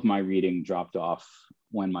all of my reading dropped off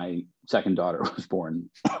when my second daughter was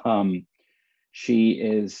born. She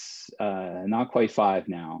is not quite 5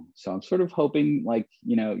 now. So I'm sort of hoping, like,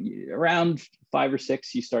 around 5 or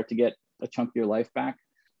 6, you start to get a chunk of your life back.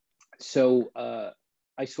 So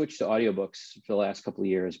I switched to audiobooks for the last couple of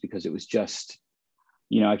years, because it was just,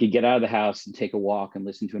 I could get out of the house and take a walk and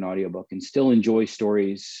listen to an audiobook and still enjoy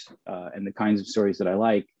stories and the kinds of stories that I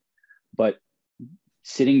like. But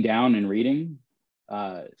sitting down and reading,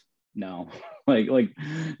 no, like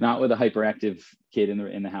not with a hyperactive kid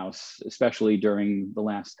in the house, especially during the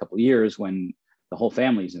last couple of years when the whole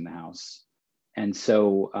family's in the house. And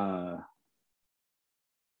so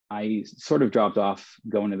I sort of dropped off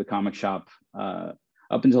going to the comic shop.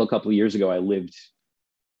 Up until a couple of years ago, I lived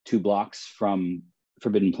 2 blocks from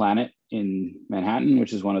Forbidden Planet in Manhattan,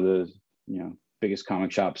 which is one of the biggest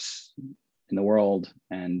comic shops in the world.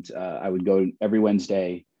 And I would go every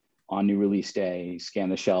Wednesday on new release day, scan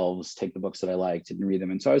the shelves, take the books that I liked and read them.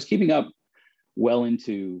 And so I was keeping up well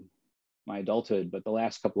into my adulthood, but the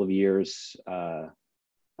last couple of years,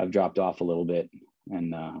 I've dropped off a little bit,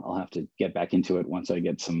 and I'll have to get back into it once I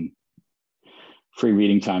get some free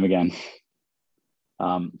reading time again.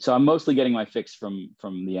 So I'm mostly getting my fix from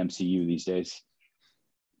the MCU these days.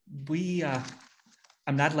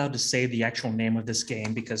 I'm not allowed to say the actual name of this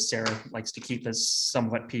game because Sarah likes to keep this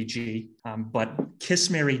somewhat PG, but Kiss,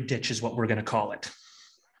 Marry, Ditch is what we're going to call it.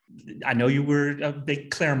 I know you were a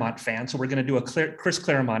big Claremont fan, so we're going to do a Chris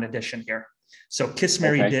Claremont edition here. So Kiss,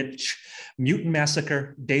 Marry, Ditch, Mutant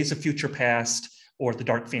Massacre, Days of Future Past, or the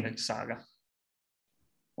Dark Phoenix Saga.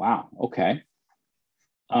 Wow, okay.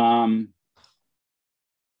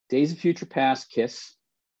 Days of Future Past, Kiss,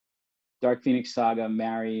 Dark Phoenix Saga,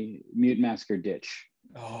 Marry, Mutant Massacre, Ditch.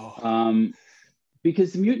 Oh.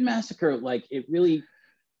 Because the Mutant Massacre, like, it really,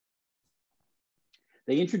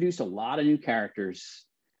 they introduced a lot of new characters,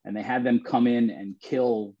 and they had them come in and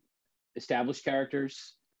kill established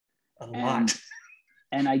characters. A lot.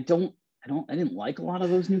 And I didn't like a lot of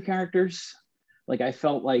those new characters. Like, I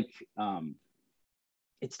felt like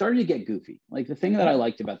it started to get goofy. Like, the thing that I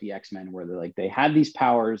liked about the X-Men were they had these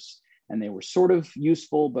powers, and they were sort of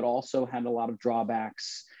useful, but also had a lot of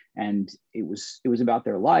drawbacks. And it was about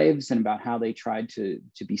their lives and about how they tried to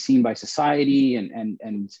be seen by society.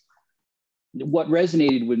 And what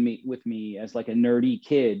resonated with me as like a nerdy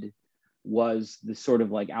kid was the sort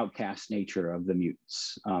of like outcast nature of the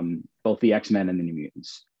mutants, both the X-Men and the New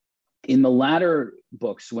Mutants. In the latter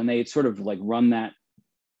books, when they had sort of like run that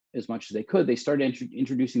as much as they could, they started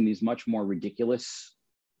introducing these much more ridiculous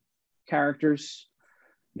characters.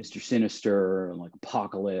 Mr. Sinister, and like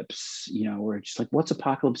Apocalypse, we're just like, what's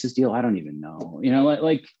Apocalypse's deal? I don't even know,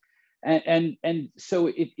 and so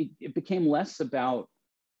it became less about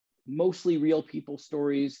mostly real people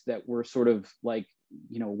stories that were sort of like,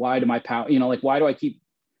 why do my power, why do I keep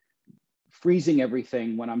freezing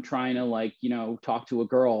everything when I'm trying to talk to a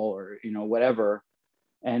girl or, whatever,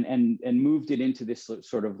 and moved it into this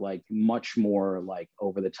sort of like much more like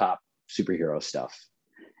over the top superhero stuff.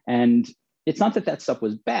 And it's not that stuff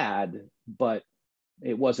was bad, but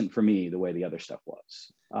it wasn't for me the way the other stuff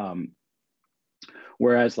was.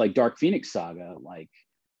 Whereas like Dark Phoenix Saga,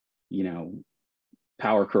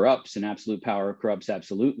 power corrupts and absolute power corrupts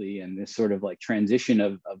absolutely. And this sort of like transition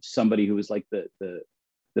of somebody who was like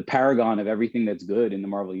the paragon of everything that's good in the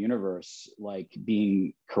Marvel universe, like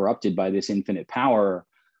being corrupted by this infinite power,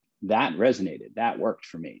 that resonated, that worked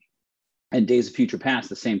for me. And Days of Future Past,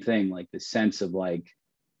 the same thing, like the sense of like,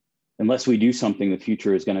 unless we do something, the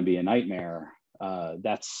future is going to be a nightmare.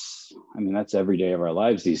 That's every day of our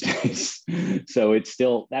lives these days. So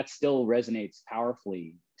that still resonates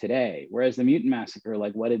powerfully today. Whereas the Mutant Massacre,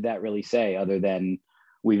 like, what did that really say other than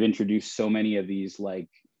we've introduced so many of these like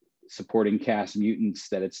supporting cast mutants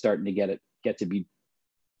that it's starting to get to be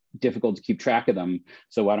difficult to keep track of them.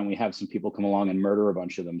 So why don't we have some people come along and murder a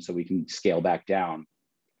bunch of them so we can scale back down?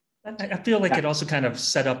 I feel like it also kind of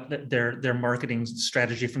set up their marketing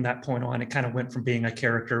strategy from that point on. It kind of went from being a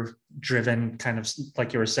character-driven kind of,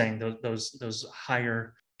 like you were saying, those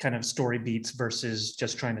higher kind of story beats versus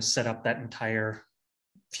just trying to set up that entire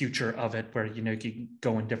future of it, where you could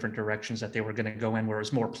go in different directions that they were going to go in, where it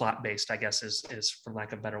was more plot-based, I guess, is for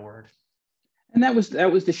lack of a better word. And that was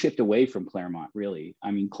the shift away from Claremont, really.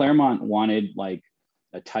 I mean, Claremont wanted like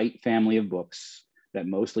a tight family of books that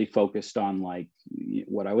mostly focused on like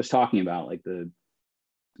what I was talking about, like the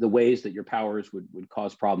ways that your powers would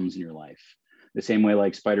cause problems in your life. The same way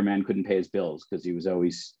like Spider-Man couldn't pay his bills because he was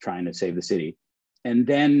always trying to save the city. And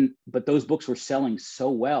then, but those books were selling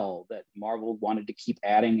so well that Marvel wanted to keep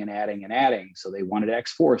adding and adding and adding. So they wanted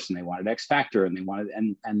X-Force and they wanted X-Factor and they wanted,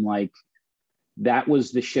 and like, that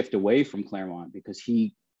was the shift away from Claremont because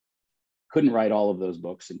he couldn't write all of those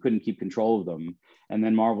books and couldn't keep control of them. And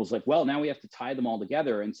then Marvel's like, well, now we have to tie them all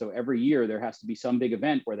together. And so every year there has to be some big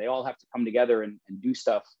event where they all have to come together and do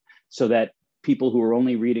stuff so that people who are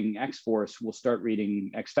only reading X-Force will start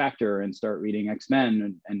reading X-Factor and start reading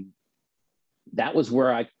X-Men. And that was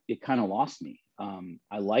where it kind of lost me.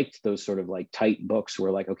 I liked those sort of like tight books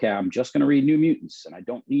where like, okay, I'm just going to read New Mutants and I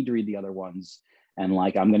don't need to read the other ones. And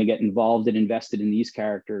like, I'm going to get involved and invested in these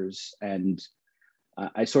characters. And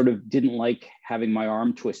I sort of didn't like having my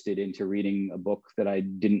arm twisted into reading a book that I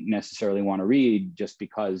didn't necessarily want to read just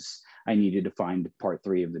because I needed to find part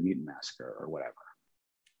 3 of the Mutant Massacre or whatever.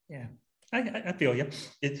 Yeah, I feel you.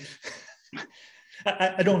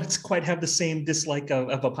 I don't quite have the same dislike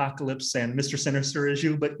of Apocalypse and Mr. Sinister as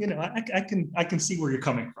you, but I can see where you're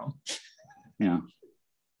coming from. Yeah.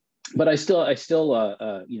 but I still,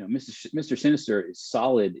 Mr. Sinister is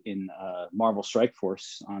solid in Marvel Strike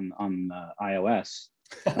Force on iOS.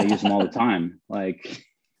 I use them all the time. Like,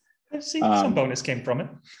 See, some bonus came from it.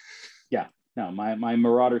 Yeah, no, my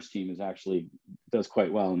Marauders team does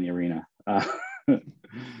quite well in the arena.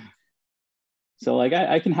 So like,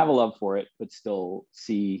 I can have a love for it, but still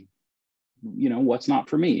see, what's not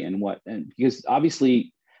for me, and because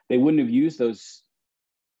obviously they wouldn't have used those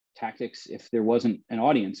tactics if there wasn't an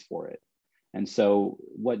audience for it. And so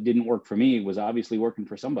what didn't work for me was obviously working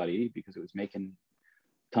for somebody, because it was making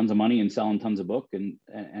tons of money and selling tons of book,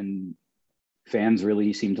 and fans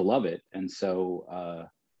really seemed to love it. And so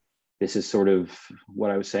this is sort of what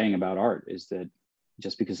I was saying about art, is that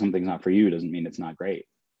just because something's not for you doesn't mean it's not great.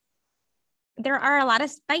 There are a lot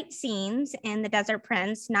of fight scenes in the Desert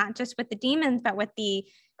Prince, not just with the demons, but with the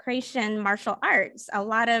Croatian martial arts. A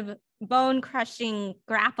lot of bone crushing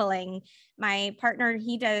grappling. My partner,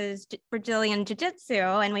 he does Brazilian jiu-jitsu,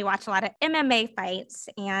 and we watch a lot of MMA fights.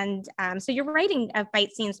 And so your writing of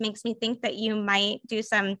fight scenes makes me think that you might do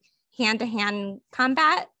some hand-to-hand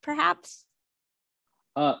combat, perhaps?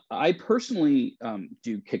 I personally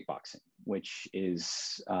do kickboxing, which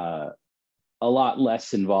is a lot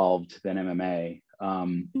less involved than MMA.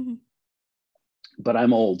 But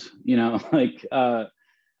I'm old, like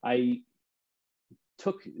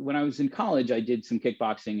when I was in college, I did some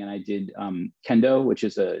kickboxing, and I did kendo, which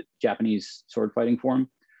is a Japanese sword fighting form.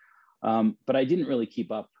 But I didn't really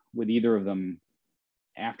keep up with either of them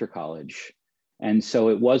after college. And so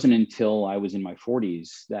it wasn't until I was in my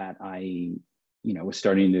 40s that I, was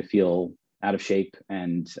starting to feel out of shape,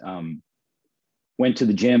 and went to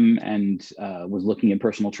the gym and was looking at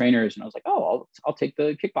personal trainers, and I was like, oh, I'll take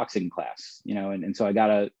the kickboxing class, and so I got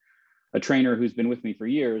a trainer who's been with me for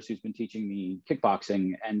years, who's been teaching me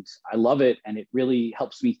kickboxing, and I love it. And it really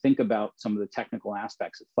helps me think about some of the technical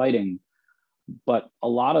aspects of fighting. But a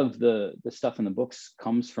lot of the stuff in the books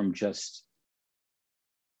comes from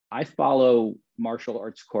I follow martial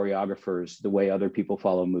arts choreographers the way other people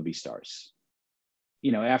follow movie stars.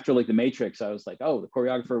 After like The Matrix, I was like, oh, the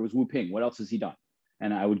choreographer was Wu Ping. What else has he done?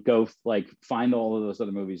 And I would go like find all of those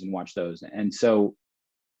other movies and watch those. And so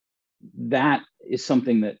that is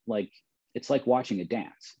something that like, it's like watching a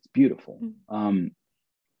dance. It's beautiful.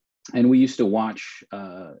 And we used to watch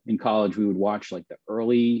in college, we would watch like the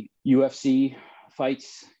early UFC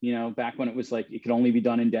fights, back when it was like, it could only be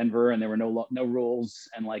done in Denver and there were no rules.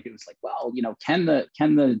 And like, it was like, well, can the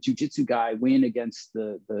jujitsu guy win against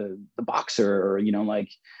the boxer? Or,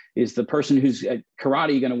 like, is the person who's at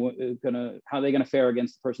karate how are they gonna fare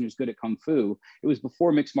against the person who's good at kung fu? It was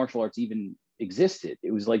before mixed martial arts even existed.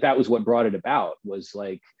 It was like, that was what brought it about, was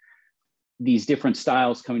like these different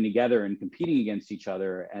styles coming together and competing against each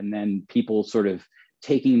other, and then people sort of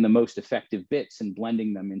taking the most effective bits and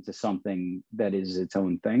blending them into something that is its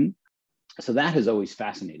own thing. So that has always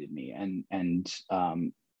fascinated me, and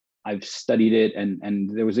I've studied it. And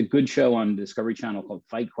there was a good show on Discovery Channel called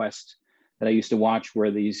Fight Quest that I used to watch, where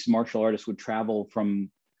these martial artists would travel from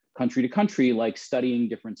country to country, like studying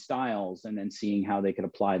different styles and then seeing how they could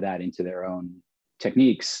apply that into their own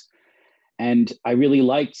techniques. And I really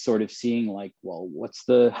liked sort of seeing like, well, what's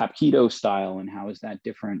the Hapkido style, and how is that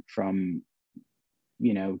different from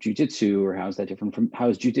jujitsu, or how is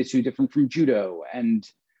jujitsu different from judo, and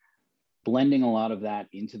blending a lot of that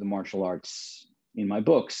into the martial arts in my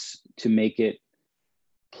books to make it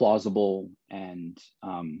plausible and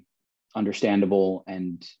understandable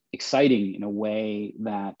and exciting in a way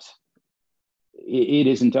that it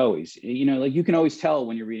isn't always. Like, you can always tell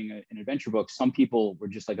when you're reading an adventure book, some people were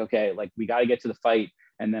just like, okay, like, we got to get to the fight,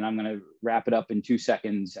 and then I'm going to wrap it up in 2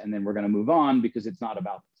 seconds, and then we're going to move on, because it's not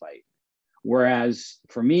about the fight. Whereas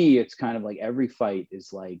for me, it's kind of like every fight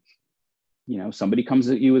is like, somebody comes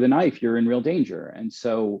at you with a knife, you're in real danger. And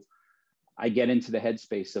so I get into the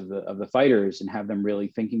headspace of the fighters and have them really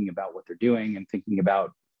thinking about what they're doing, and thinking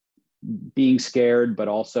about being scared, but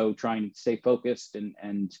also trying to stay focused,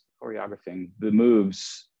 and choreographing the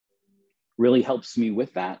moves really helps me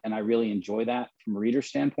with that. And I really enjoy that from a reader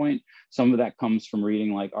standpoint. Some of that comes from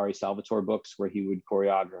reading like Ari Salvatore books, where he would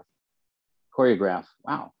choreograph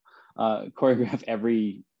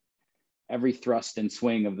every thrust and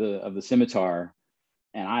swing of the scimitar,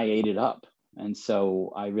 and I ate it up. And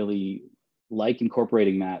so I really like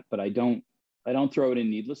incorporating that, but I don't throw it in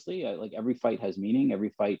needlessly. Like, every fight has meaning. Every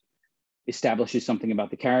fight establishes something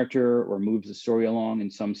about the character or moves the story along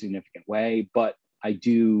in some significant way. But I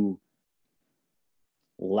do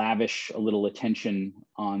lavish a little attention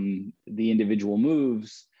on the individual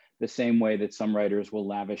moves, the same way that some writers will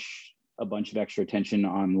lavish a bunch of extra attention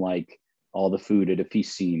on like all the food at a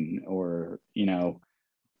feast scene, or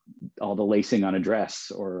all the lacing on a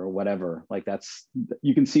dress or whatever. Like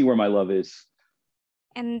you can see where my love is.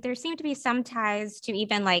 And there seem to be some ties to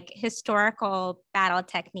even like historical battle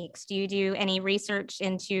techniques. Do you do any research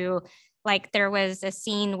into, like, there was a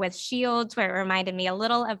scene with shields where it reminded me a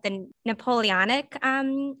little of the Napoleonic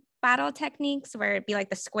battle techniques, where it'd be like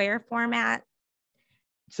the square format?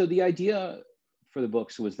 So the idea for the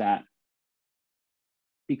books was that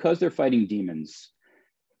because they're fighting demons,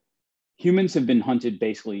 humans have been hunted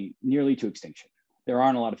basically nearly to extinction. There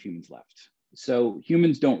aren't a lot of humans left. So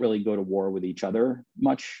humans don't really go to war with each other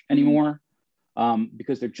much anymore,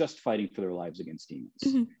 because they're just fighting for their lives against demons.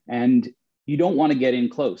 Mm-hmm. And you don't want to get in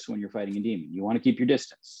close when you're fighting a demon. You want to keep your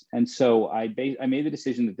distance. And so I made the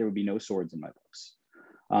decision that there would be no swords in my books,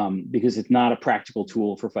 because it's not a practical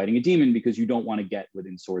tool for fighting a demon, because you don't want to get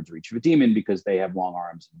within sword's reach of a demon because they have long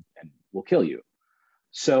arms and will kill you.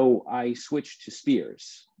 So I switched to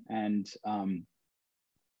spears and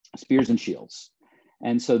shields.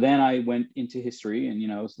 And so then I went into history, and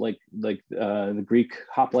it's like the Greek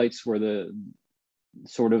hoplites were the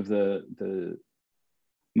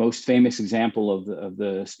most famous example of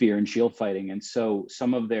the spear and shield fighting. And so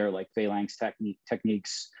some of their like phalanx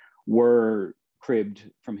techniques were cribbed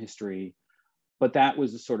from history, but that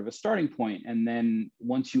was a sort of a starting point. And then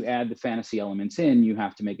once you add the fantasy elements in, you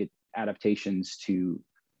have to make it adaptations to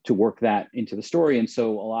work that into the story. And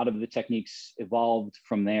so a lot of the techniques evolved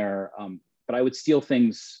from there. But I would steal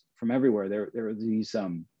things from everywhere. There were these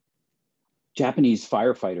Japanese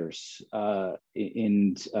firefighters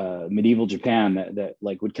in medieval Japan that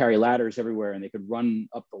like would carry ladders everywhere, and they could run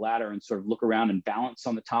up the ladder and sort of look around and balance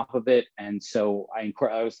on the top of it. And so I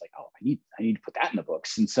was like, oh, I need to put that in the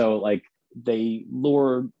books. And so like they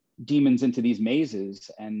lure demons into these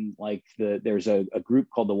mazes, and like there's a group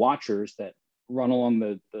called the Watchers that run along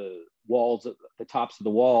the walls, the tops of the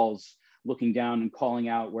walls, looking down and calling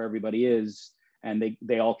out where everybody is. And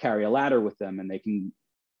they all carry a ladder with them, and they can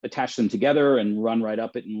attach them together and run right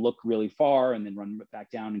up it and look really far, and then run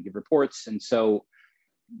back down and give reports. And so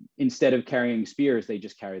instead of carrying spears, they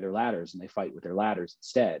just carry their ladders, and they fight with their ladders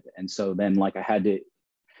instead. And so then like I had to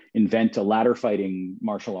invent a ladder fighting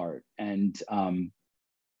martial art. And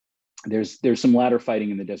there's some ladder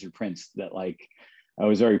fighting in the Desert Prince that like I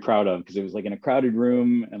was very proud of, because it was like in a crowded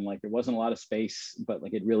room, and like there wasn't a lot of space, but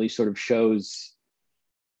like it really sort of shows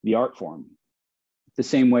the art form. The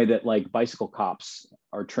same way that like bicycle cops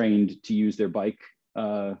are trained to use their bike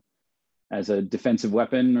as a defensive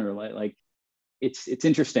weapon, or like it's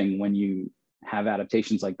interesting when you have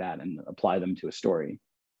adaptations like that and apply them to a story.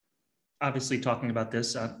 Obviously, talking about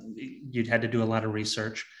this, you'd had to do a lot of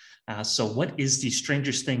research. So what is the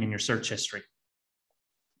strangest thing in your search history?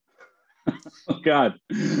 Oh God,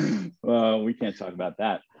 well, we can't talk about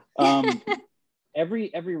that.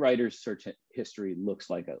 Every writer's search history looks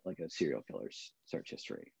like a serial killer's search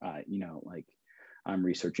history. Like I'm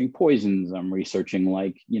researching poisons. I'm researching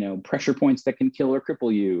like pressure points that can kill or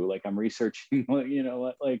cripple you. Like I'm researching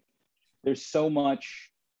like there's so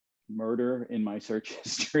much murder in my search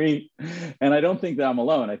history, and I don't think that I'm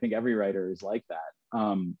alone. I think every writer is like that.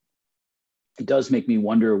 It does make me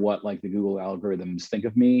wonder what like the Google algorithms think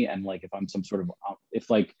of me, and like if I'm some sort of, if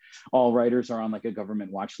like all writers are on like a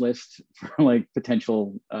government watch list for like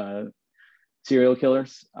potential serial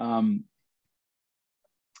killers.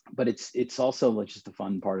 But it's also like just the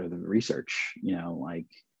fun part of the research, like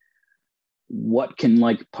what can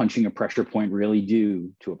like punching a pressure point really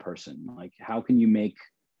do to a person? Like how can you make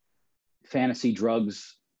fantasy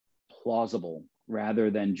drugs plausible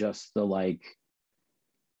rather than just the like,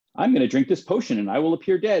 I'm going to drink this potion and I will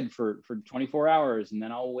appear dead for 24 hours and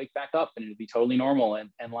then I'll wake back up and it'll be totally normal.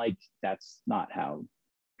 And like, that's not how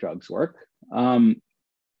drugs work.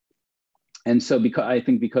 And so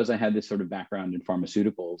because I had this sort of background in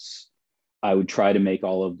pharmaceuticals, I would try to make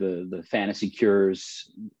all of the fantasy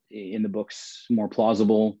cures in the books more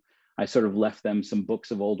plausible. I sort of left them some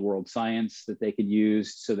books of old world science that they could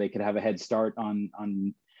use so they could have a head start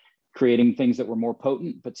on creating things that were more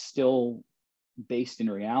potent, but still based in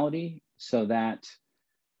reality, so that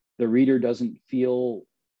the reader doesn't feel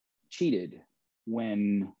cheated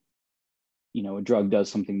when a drug does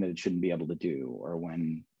something that it shouldn't be able to do, or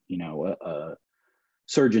when a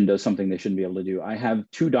surgeon does something they shouldn't be able to do. I have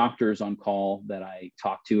 2 doctors on call that I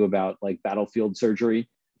talk to about like battlefield surgery,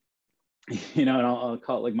 and I'll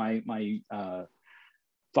call it like my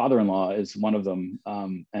father-in-law is one of them,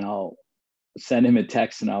 and I'll send him a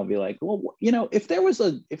text and I'll be like, well, if there was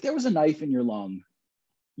a knife in your lung,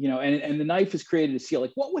 and the knife is created to seal,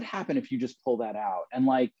 like what would happen if you just pull that out? And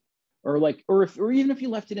like or like, or even if you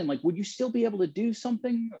left it in, like, would you still be able to do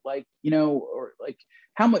something, like, or like,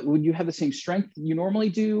 how much would you have the same strength you normally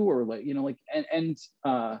do, or like, like, and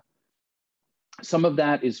some of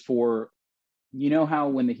that is for, how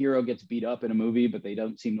when the hero gets beat up in a movie, but they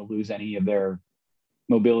don't seem to lose any of their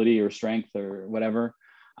mobility or strength or whatever.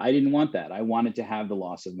 I didn't want that. I wanted to have the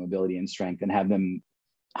loss of mobility and strength and have them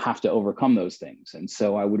have to overcome those things. And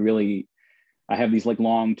so I have these like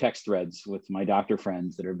long text threads with my doctor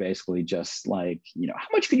friends that are basically just like, how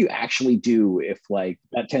much could you actually do if like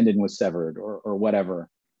that tendon was severed or whatever.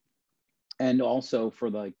 And also for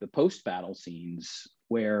like the post-battle scenes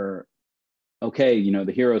where, okay,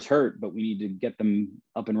 the hero's hurt, but we need to get them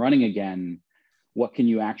up and running again. What can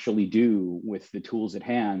you actually do with the tools at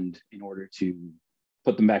hand in order to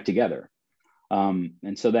put them back together?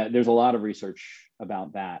 And so that there's a lot of research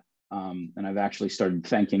about that. And I've actually started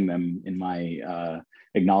thanking them in my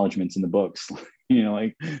acknowledgments in the books,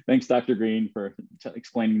 like, thanks, Dr. Green, for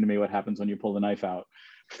explaining to me what happens when you pull the knife out.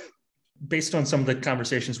 Based on some of the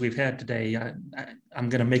conversations we've had today, I'm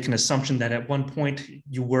going to make an assumption that at one point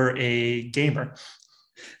you were a gamer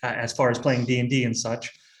as far as playing D&D and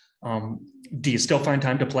such. Do you still find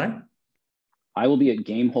time to play? I will be at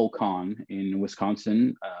Gamehole Con in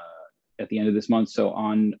Wisconsin at the end of this month. So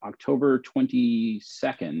on October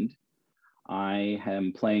 22nd, I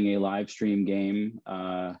am playing a live stream game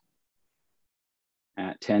at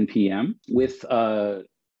 10 p.m. with a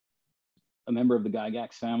member of the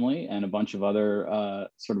Gygax family and a bunch of other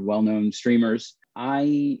sort of well-known streamers.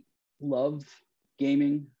 I love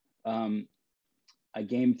gaming. I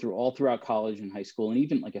gamed throughout college and high school, and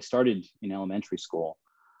even like I started in elementary school.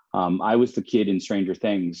 I was the kid in Stranger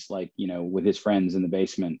Things, like, with his friends in the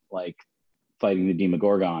basement, like fighting the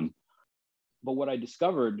Demogorgon. But what I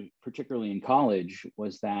discovered, particularly in college,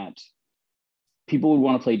 was that people would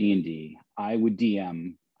want to play D&D. I would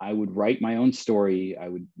DM. I would write my own story. I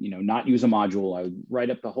would, not use a module. I would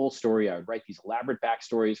write up the whole story. I would write these elaborate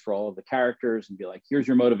backstories for all of the characters and be like, here's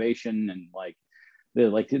your motivation. And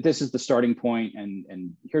this is the starting point,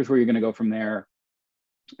 and here's where you're going to go from there.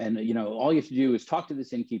 And, all you have to do is talk to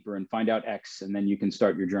this innkeeper and find out X, and then you can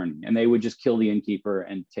start your journey. And they would just kill the innkeeper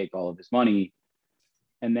and take all of his money.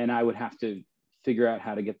 And then I would have to figure out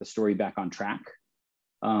how to get the story back on track.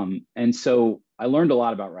 And so I learned a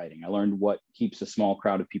lot about writing. I learned what keeps a small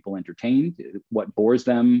crowd of people entertained, what bores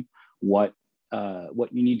them, what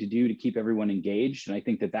you need to do to keep everyone engaged. And I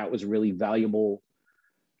think that was really valuable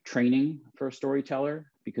training for a storyteller,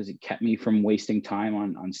 because it kept me from wasting time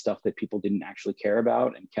on stuff that people didn't actually care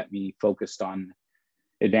about, and kept me focused on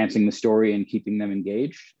advancing the story and keeping them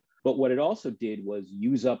engaged. But what it also did was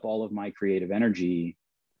use up all of my creative energy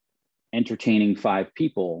entertaining 5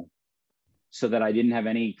 people, so that I didn't have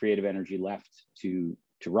any creative energy left to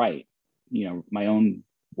write, my own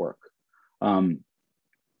work. And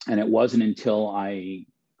it wasn't until I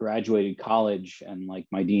graduated college and like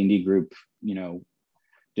my D&D group,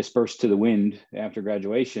 dispersed to the wind after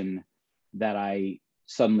graduation, that I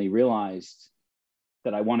suddenly realized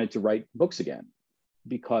that I wanted to write books again,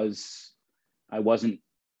 because I wasn't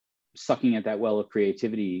sucking at that well of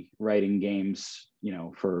creativity writing games,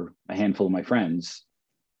 for a handful of my friends.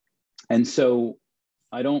 And so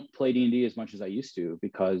I don't play D&D as much as I used to,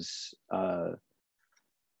 because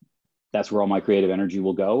that's where all my creative energy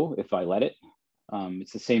will go if I let it.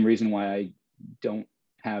 It's the same reason why I don't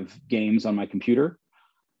have games on my computer,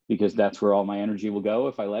 because that's where all my energy will go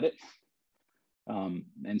if I let it.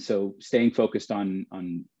 And so staying focused on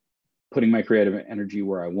putting my creative energy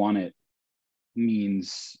where I want it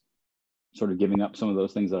means sort of giving up some of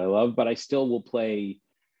those things that I love, but I still will play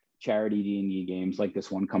charity D&D games like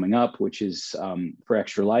this one coming up, which is for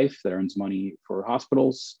Extra Life, that earns money for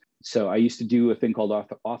hospitals. So I used to do a thing called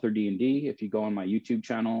Author D&D. If you go on my YouTube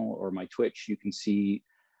channel or my Twitch, you can see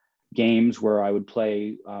games where I would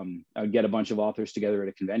play. I would get a bunch of authors together at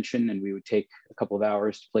a convention, and we would take a couple of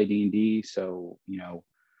hours to play D&D. So,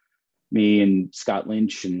 me and Scott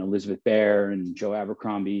Lynch and Elizabeth Bear and Joe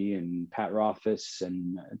Abercrombie and Pat Rothfuss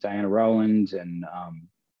and Diana Rowland and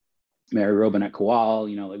Mary Robinette Kowal,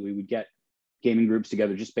 we would get gaming groups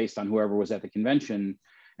together just based on whoever was at the convention,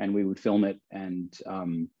 and we would film it and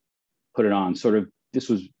put it on. This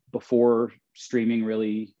was before streaming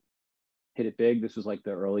really hit it big. This was like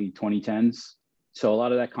the early 2010s. So a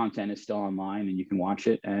lot of that content is still online and you can watch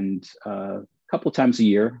it. And a couple of times a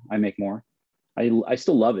year, I make more. I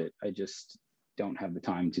still love it. I just don't have the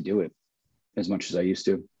time to do it as much as I used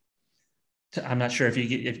to. I'm not sure if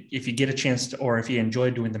you get a chance to, or if you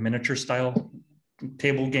enjoy doing the miniature style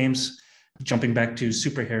table games. Jumping back to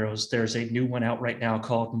superheroes, there's a new one out right now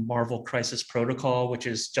called Marvel Crisis Protocol, which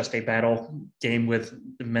is just a battle game with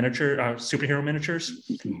miniature superhero miniatures.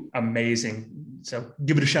 Amazing. So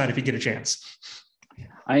give it a shot if you get a chance.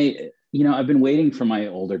 I've been waiting for my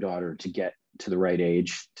older daughter to get to the right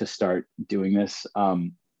age to start doing this.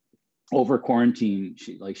 Over quarantine,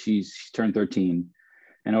 she's turned 13,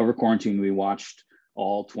 and over quarantine we watched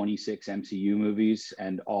all 26 MCU movies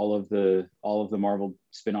and all of the Marvel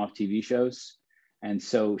spin-off TV shows. And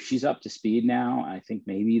so she's up to speed now. I think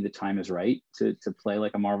maybe the time is right to play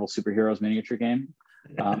like a Marvel superheroes miniature game.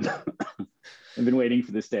 I've been waiting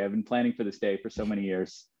for this day. I've been planning for this day for so many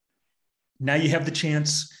years. Now you have the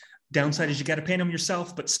chance. Downside is you got to paint them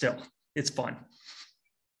yourself, but still, it's fun.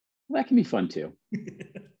 Well, that can be fun too.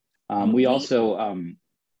 We also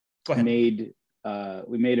made a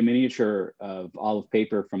miniature of Olive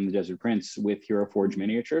Paper from the Desert Prince with Hero Forge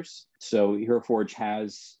miniatures. So Hero Forge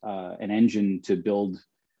has an engine to build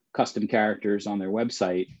custom characters on their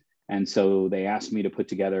website. And so they asked me to put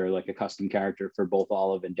together like a custom character for both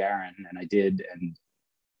Olive and Darren, and I did. And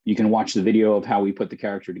you can watch the video of how we put the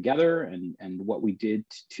character together and what we did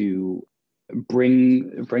to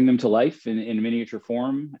bring them to life in miniature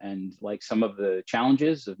form, and like some of the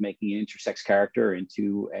challenges of making an intersex character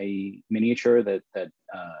into a miniature that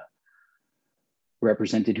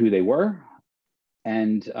represented who they were.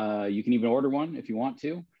 And you can even order one if you want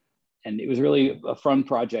to. And it was really a fun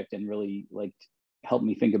project and really like helped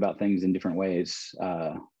me think about things in different ways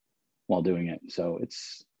while doing it. So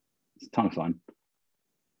it's a ton of fun.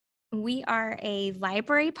 We are a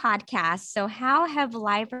library podcast. So how have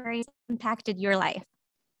libraries impacted your life?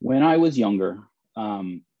 When I was younger,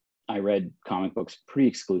 I read comic books pretty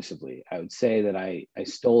exclusively. I would say that I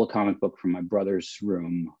stole a comic book from my brother's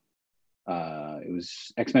room. It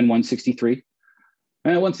was X-Men 163.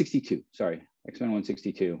 162, sorry, X-Men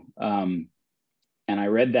 162. And I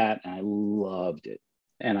read that and I loved it.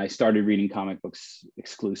 And I started reading comic books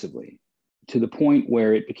exclusively to the point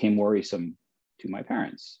where it became worrisome to my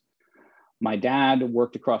parents. My dad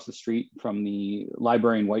worked across the street from the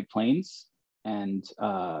library in White Plains, and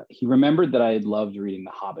he remembered that I had loved reading The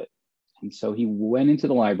Hobbit. And so he went into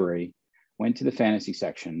the library, went to the fantasy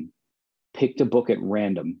section, picked a book at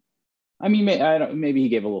random. I mean, maybe he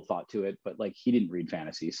gave a little thought to it, but like he didn't read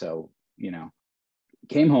fantasy. So,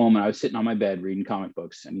 came home and I was sitting on my bed reading comic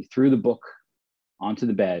books, and he threw the book onto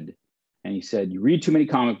the bed and he said, "You read too many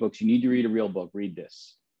comic books. You need to read a real book. Read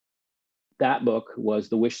this." That book was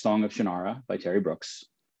The Wish Song of Shannara by Terry Brooks.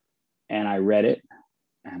 And I read it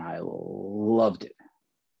and I loved it.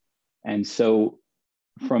 And so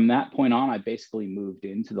from that point on, I basically moved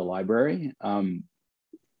into the library.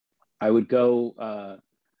 I would go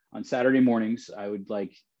on Saturday mornings, I would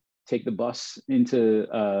like take the bus into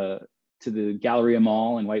to the Galleria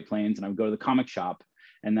Mall in White Plains, and I would go to the comic shop,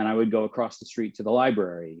 and then I would go across the street to the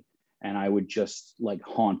library, and I would just like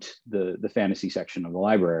haunt the fantasy section of the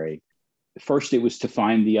library. First, it was to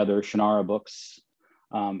find the other Shannara books.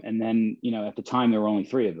 And then, at the time, there were only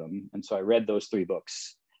 3 of them. And so I read those 3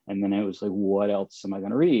 books. And then it was like, what else am I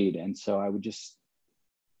going to read? And so I would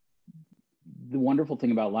the wonderful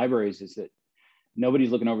thing about libraries is that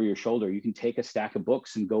nobody's looking over your shoulder. You can take a stack of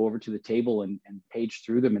books and go over to the table and page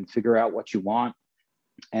through them and figure out what you want.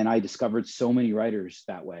 And I discovered so many writers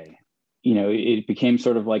that way. It became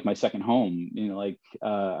sort of like my second home.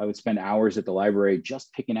 I would spend hours at the library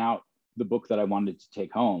just picking out the book that I wanted to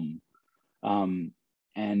take home.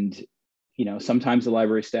 And sometimes the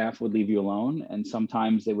library staff would leave you alone, and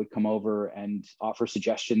sometimes they would come over and offer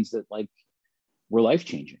suggestions that like were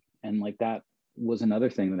life-changing. And like that was another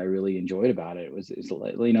thing that I really enjoyed about it.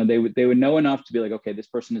 They would know enough to be like, okay, this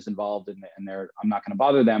person is involved and I'm not going to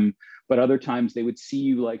bother them. But other times they would see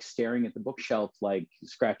you like staring at the bookshelf, like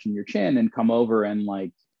scratching your chin, and come over and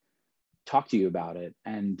like talk to you about it.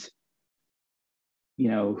 And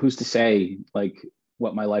who's to say like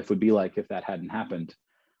what my life would be like if that hadn't happened?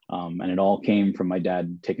 And it all came from my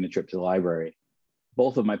dad taking a trip to the library.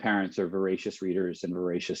 Both of my parents are voracious readers and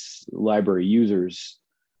voracious library users.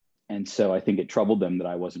 And so I think it troubled them that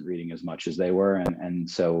I wasn't reading as much as they were. And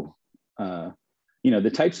so,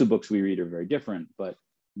 the types of books we read are very different, but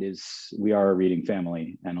we are a reading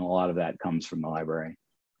family. And a lot of that comes from the library.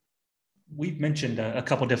 We've mentioned a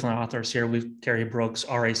couple different authors here. We've Terry Brooks,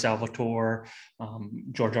 R.A. Salvatore,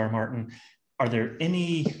 George R. Martin. Are there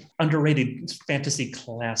any underrated fantasy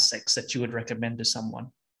classics that you would recommend to someone?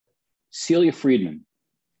 Celia Friedman.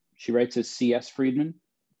 She writes as C.S. Friedman.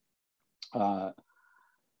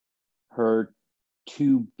 Her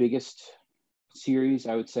 2 biggest series,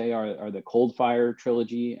 I would say, are the Coldfire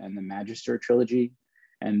trilogy and the Magister trilogy.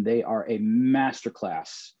 and they are a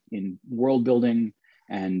masterclass in world building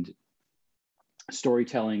and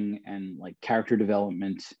storytelling and like character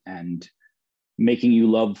development and making you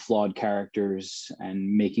love flawed characters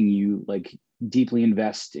and making you like deeply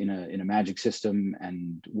invest in a magic system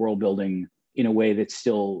and world building in a way that's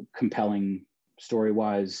still compelling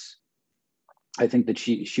story-wise. I think that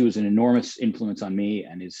she was an enormous influence on me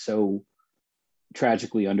and is so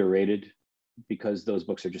tragically underrated because those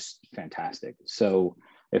books are just fantastic. So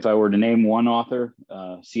if I were to name one author,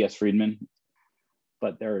 C.S. Friedman,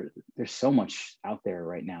 but there's so much out there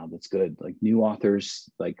right now that's good, like new authors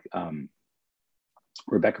like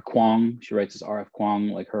Rebecca Kuang. She writes as R.F.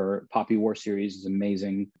 Kuang, like her Poppy War series is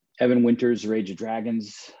amazing. Evan Winter's Rage of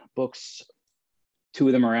Dragons books, 2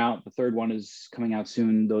 of them are out. The 3rd one is coming out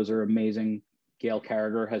soon. Those are amazing. Gail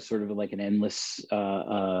Carriger has sort of like an endless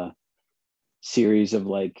series of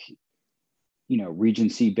like, you know,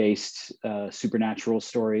 Regency-based supernatural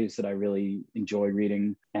stories that I really enjoy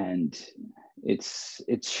reading. And it's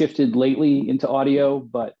shifted lately into audio,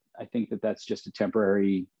 but I think that that's just a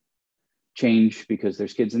temporary change because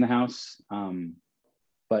there's kids in the house.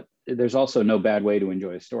 But there's also no bad way to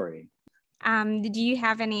enjoy a story. Do you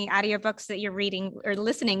have any audiobooks that you're reading or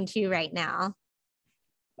listening to right now?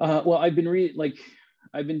 Well, I've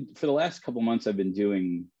been for the last couple months, I've been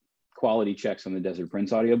doing quality checks on the Desert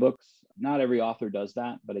Prince audiobooks. Not every author does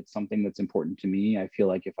that, but it's something that's important to me. I feel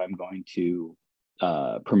like if I'm going to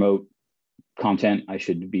promote content, I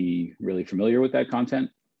should be really familiar with that content.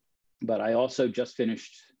 But I also just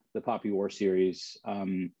finished the Poppy War series.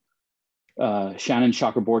 Shannon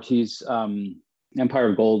Chakraborty's Empire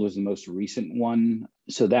of Gold was the most recent one.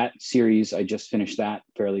 So that series, I just finished that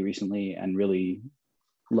fairly recently and really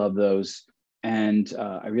love those. And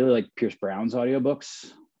I really like Pierce Brown's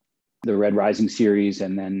audiobooks, the Red Rising series,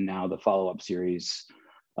 and then now the follow-up series.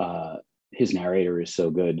 His narrator is so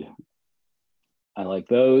good. I like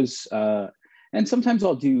those. And sometimes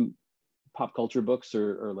I'll do pop culture books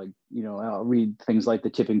or like, you know, I'll read things like The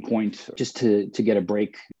Tipping Point just to get a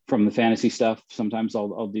break from the fantasy stuff. Sometimes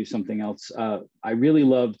I'll do something else. I really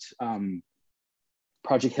loved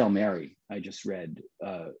Project Hail Mary. I just listened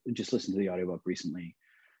to the audiobook recently.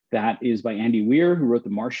 That is by Andy Weir, who wrote The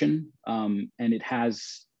Martian. And it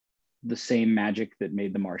has the same magic that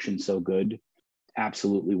made The Martian so good.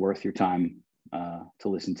 Absolutely worth your time to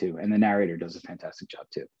listen to. And the narrator does a fantastic job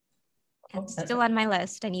too. It's still on my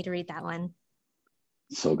list. I need to read that one.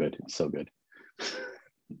 So good. So good.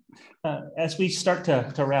 As we start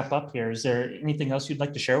to wrap up here, is there anything else you'd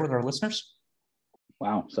like to share with our listeners?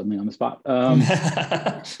 Wow, suddenly on the spot.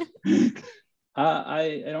 I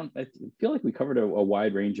feel like we covered a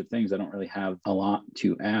wide range of things. I don't really have a lot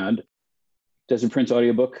to add. Desert Prince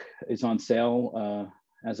audiobook is on sale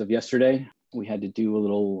as of yesterday. We had to do a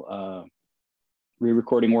little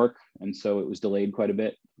re-recording work, and so it was delayed quite a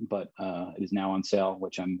bit, but it is now on sale,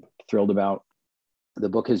 which I'm thrilled about. The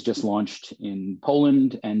book has just launched in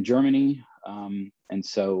Poland and Germany, and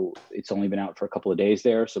so it's only been out for a couple of days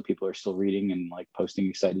there, so people are still reading and like posting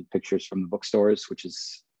excited pictures from the bookstores, which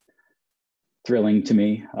is thrilling to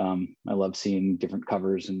me. I love seeing different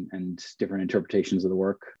covers and different interpretations of the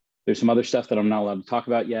work. There's some other stuff that I'm not allowed to talk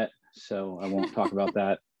about yet, so I won't talk about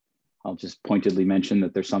that. I'll just pointedly mention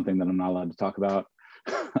that there's something that I'm not allowed to talk about.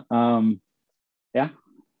 Yeah.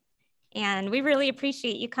 And we really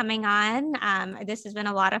appreciate you coming on. This has been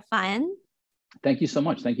a lot of fun. Thank you so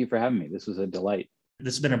much. Thank you for having me. This was a delight.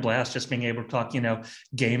 This has been a blast, just being able to talk,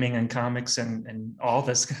 gaming and comics and all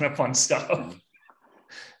this kind of fun stuff.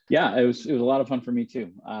 Yeah, it was a lot of fun for me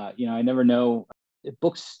too. I never know.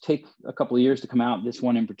 Books take a couple of years to come out. This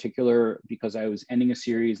one in particular, because I was ending a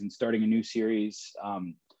series and starting a new series,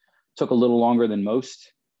 took a little longer than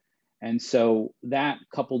most. And so that,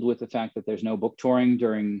 coupled with the fact that there's no book touring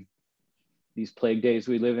during these plague days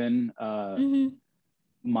we live in,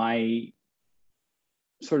 my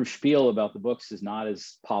sort of spiel about the books is not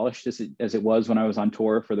as polished as it was when I was on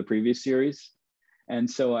tour for the previous series. And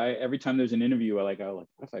so every time there's an interview, I go, what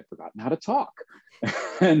if I've forgotten how to talk?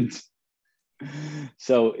 And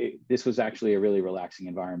so this was actually a really relaxing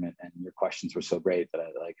environment, and your questions were so great that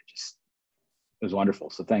it was wonderful.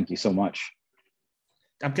 So thank you so much.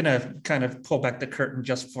 I'm going to kind of pull back the curtain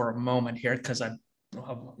just for a moment here, because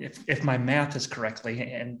if my math is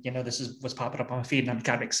correctly, and this is what's popping up on my feed, and I'm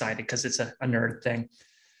kind of excited because it's a nerd thing.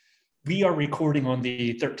 We are recording on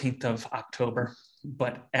the 13th of October,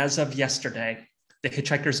 but as of yesterday, The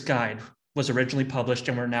Hitchhiker's Guide was originally published,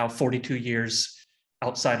 and we're now 42 years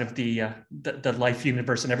outside of the life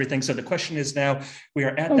universe and everything. So the question is now, we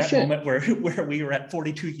are at moment where we are at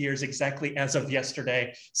 42 years exactly as of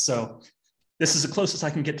yesterday. So this is the closest I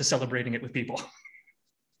can get to celebrating it with people.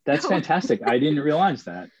 That's fantastic. I didn't realize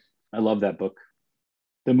that. I love that book.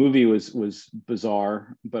 The movie was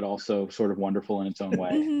bizarre, but also sort of wonderful in its own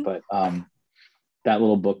way. Mhm. But that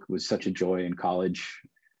little book was such a joy in college. I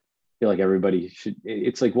feel like everybody should.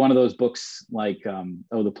 It's like one of those books, like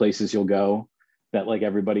Oh, the Places You'll Go, that like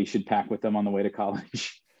everybody should pack with them on the way to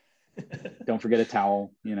college. Don't forget a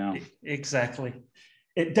towel. Exactly.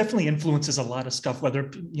 It definitely influences a lot of stuff,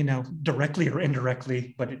 whether, directly or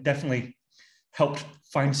indirectly, but it definitely helped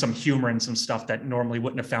find some humor in some stuff that normally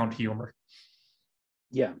wouldn't have found humor.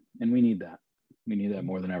 Yeah, and we need that. We need that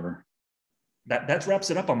more than ever. That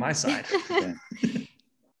wraps it up on my side. Okay.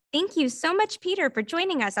 Thank you so much, Peter, for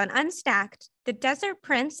joining us on Unstacked. The Desert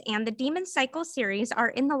Prince and the Demon Cycle series are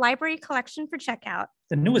in the library collection for checkout.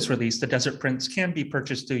 The newest release, The Desert Prince, can be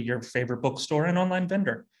purchased through your favorite bookstore and online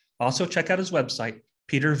vendor. Also, check out his website,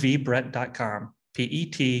 petervbrett.com,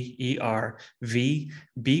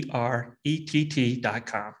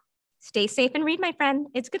 PeterVbrett.com. Stay safe and read, my friend.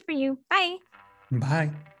 It's good for you. Bye.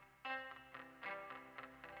 Bye.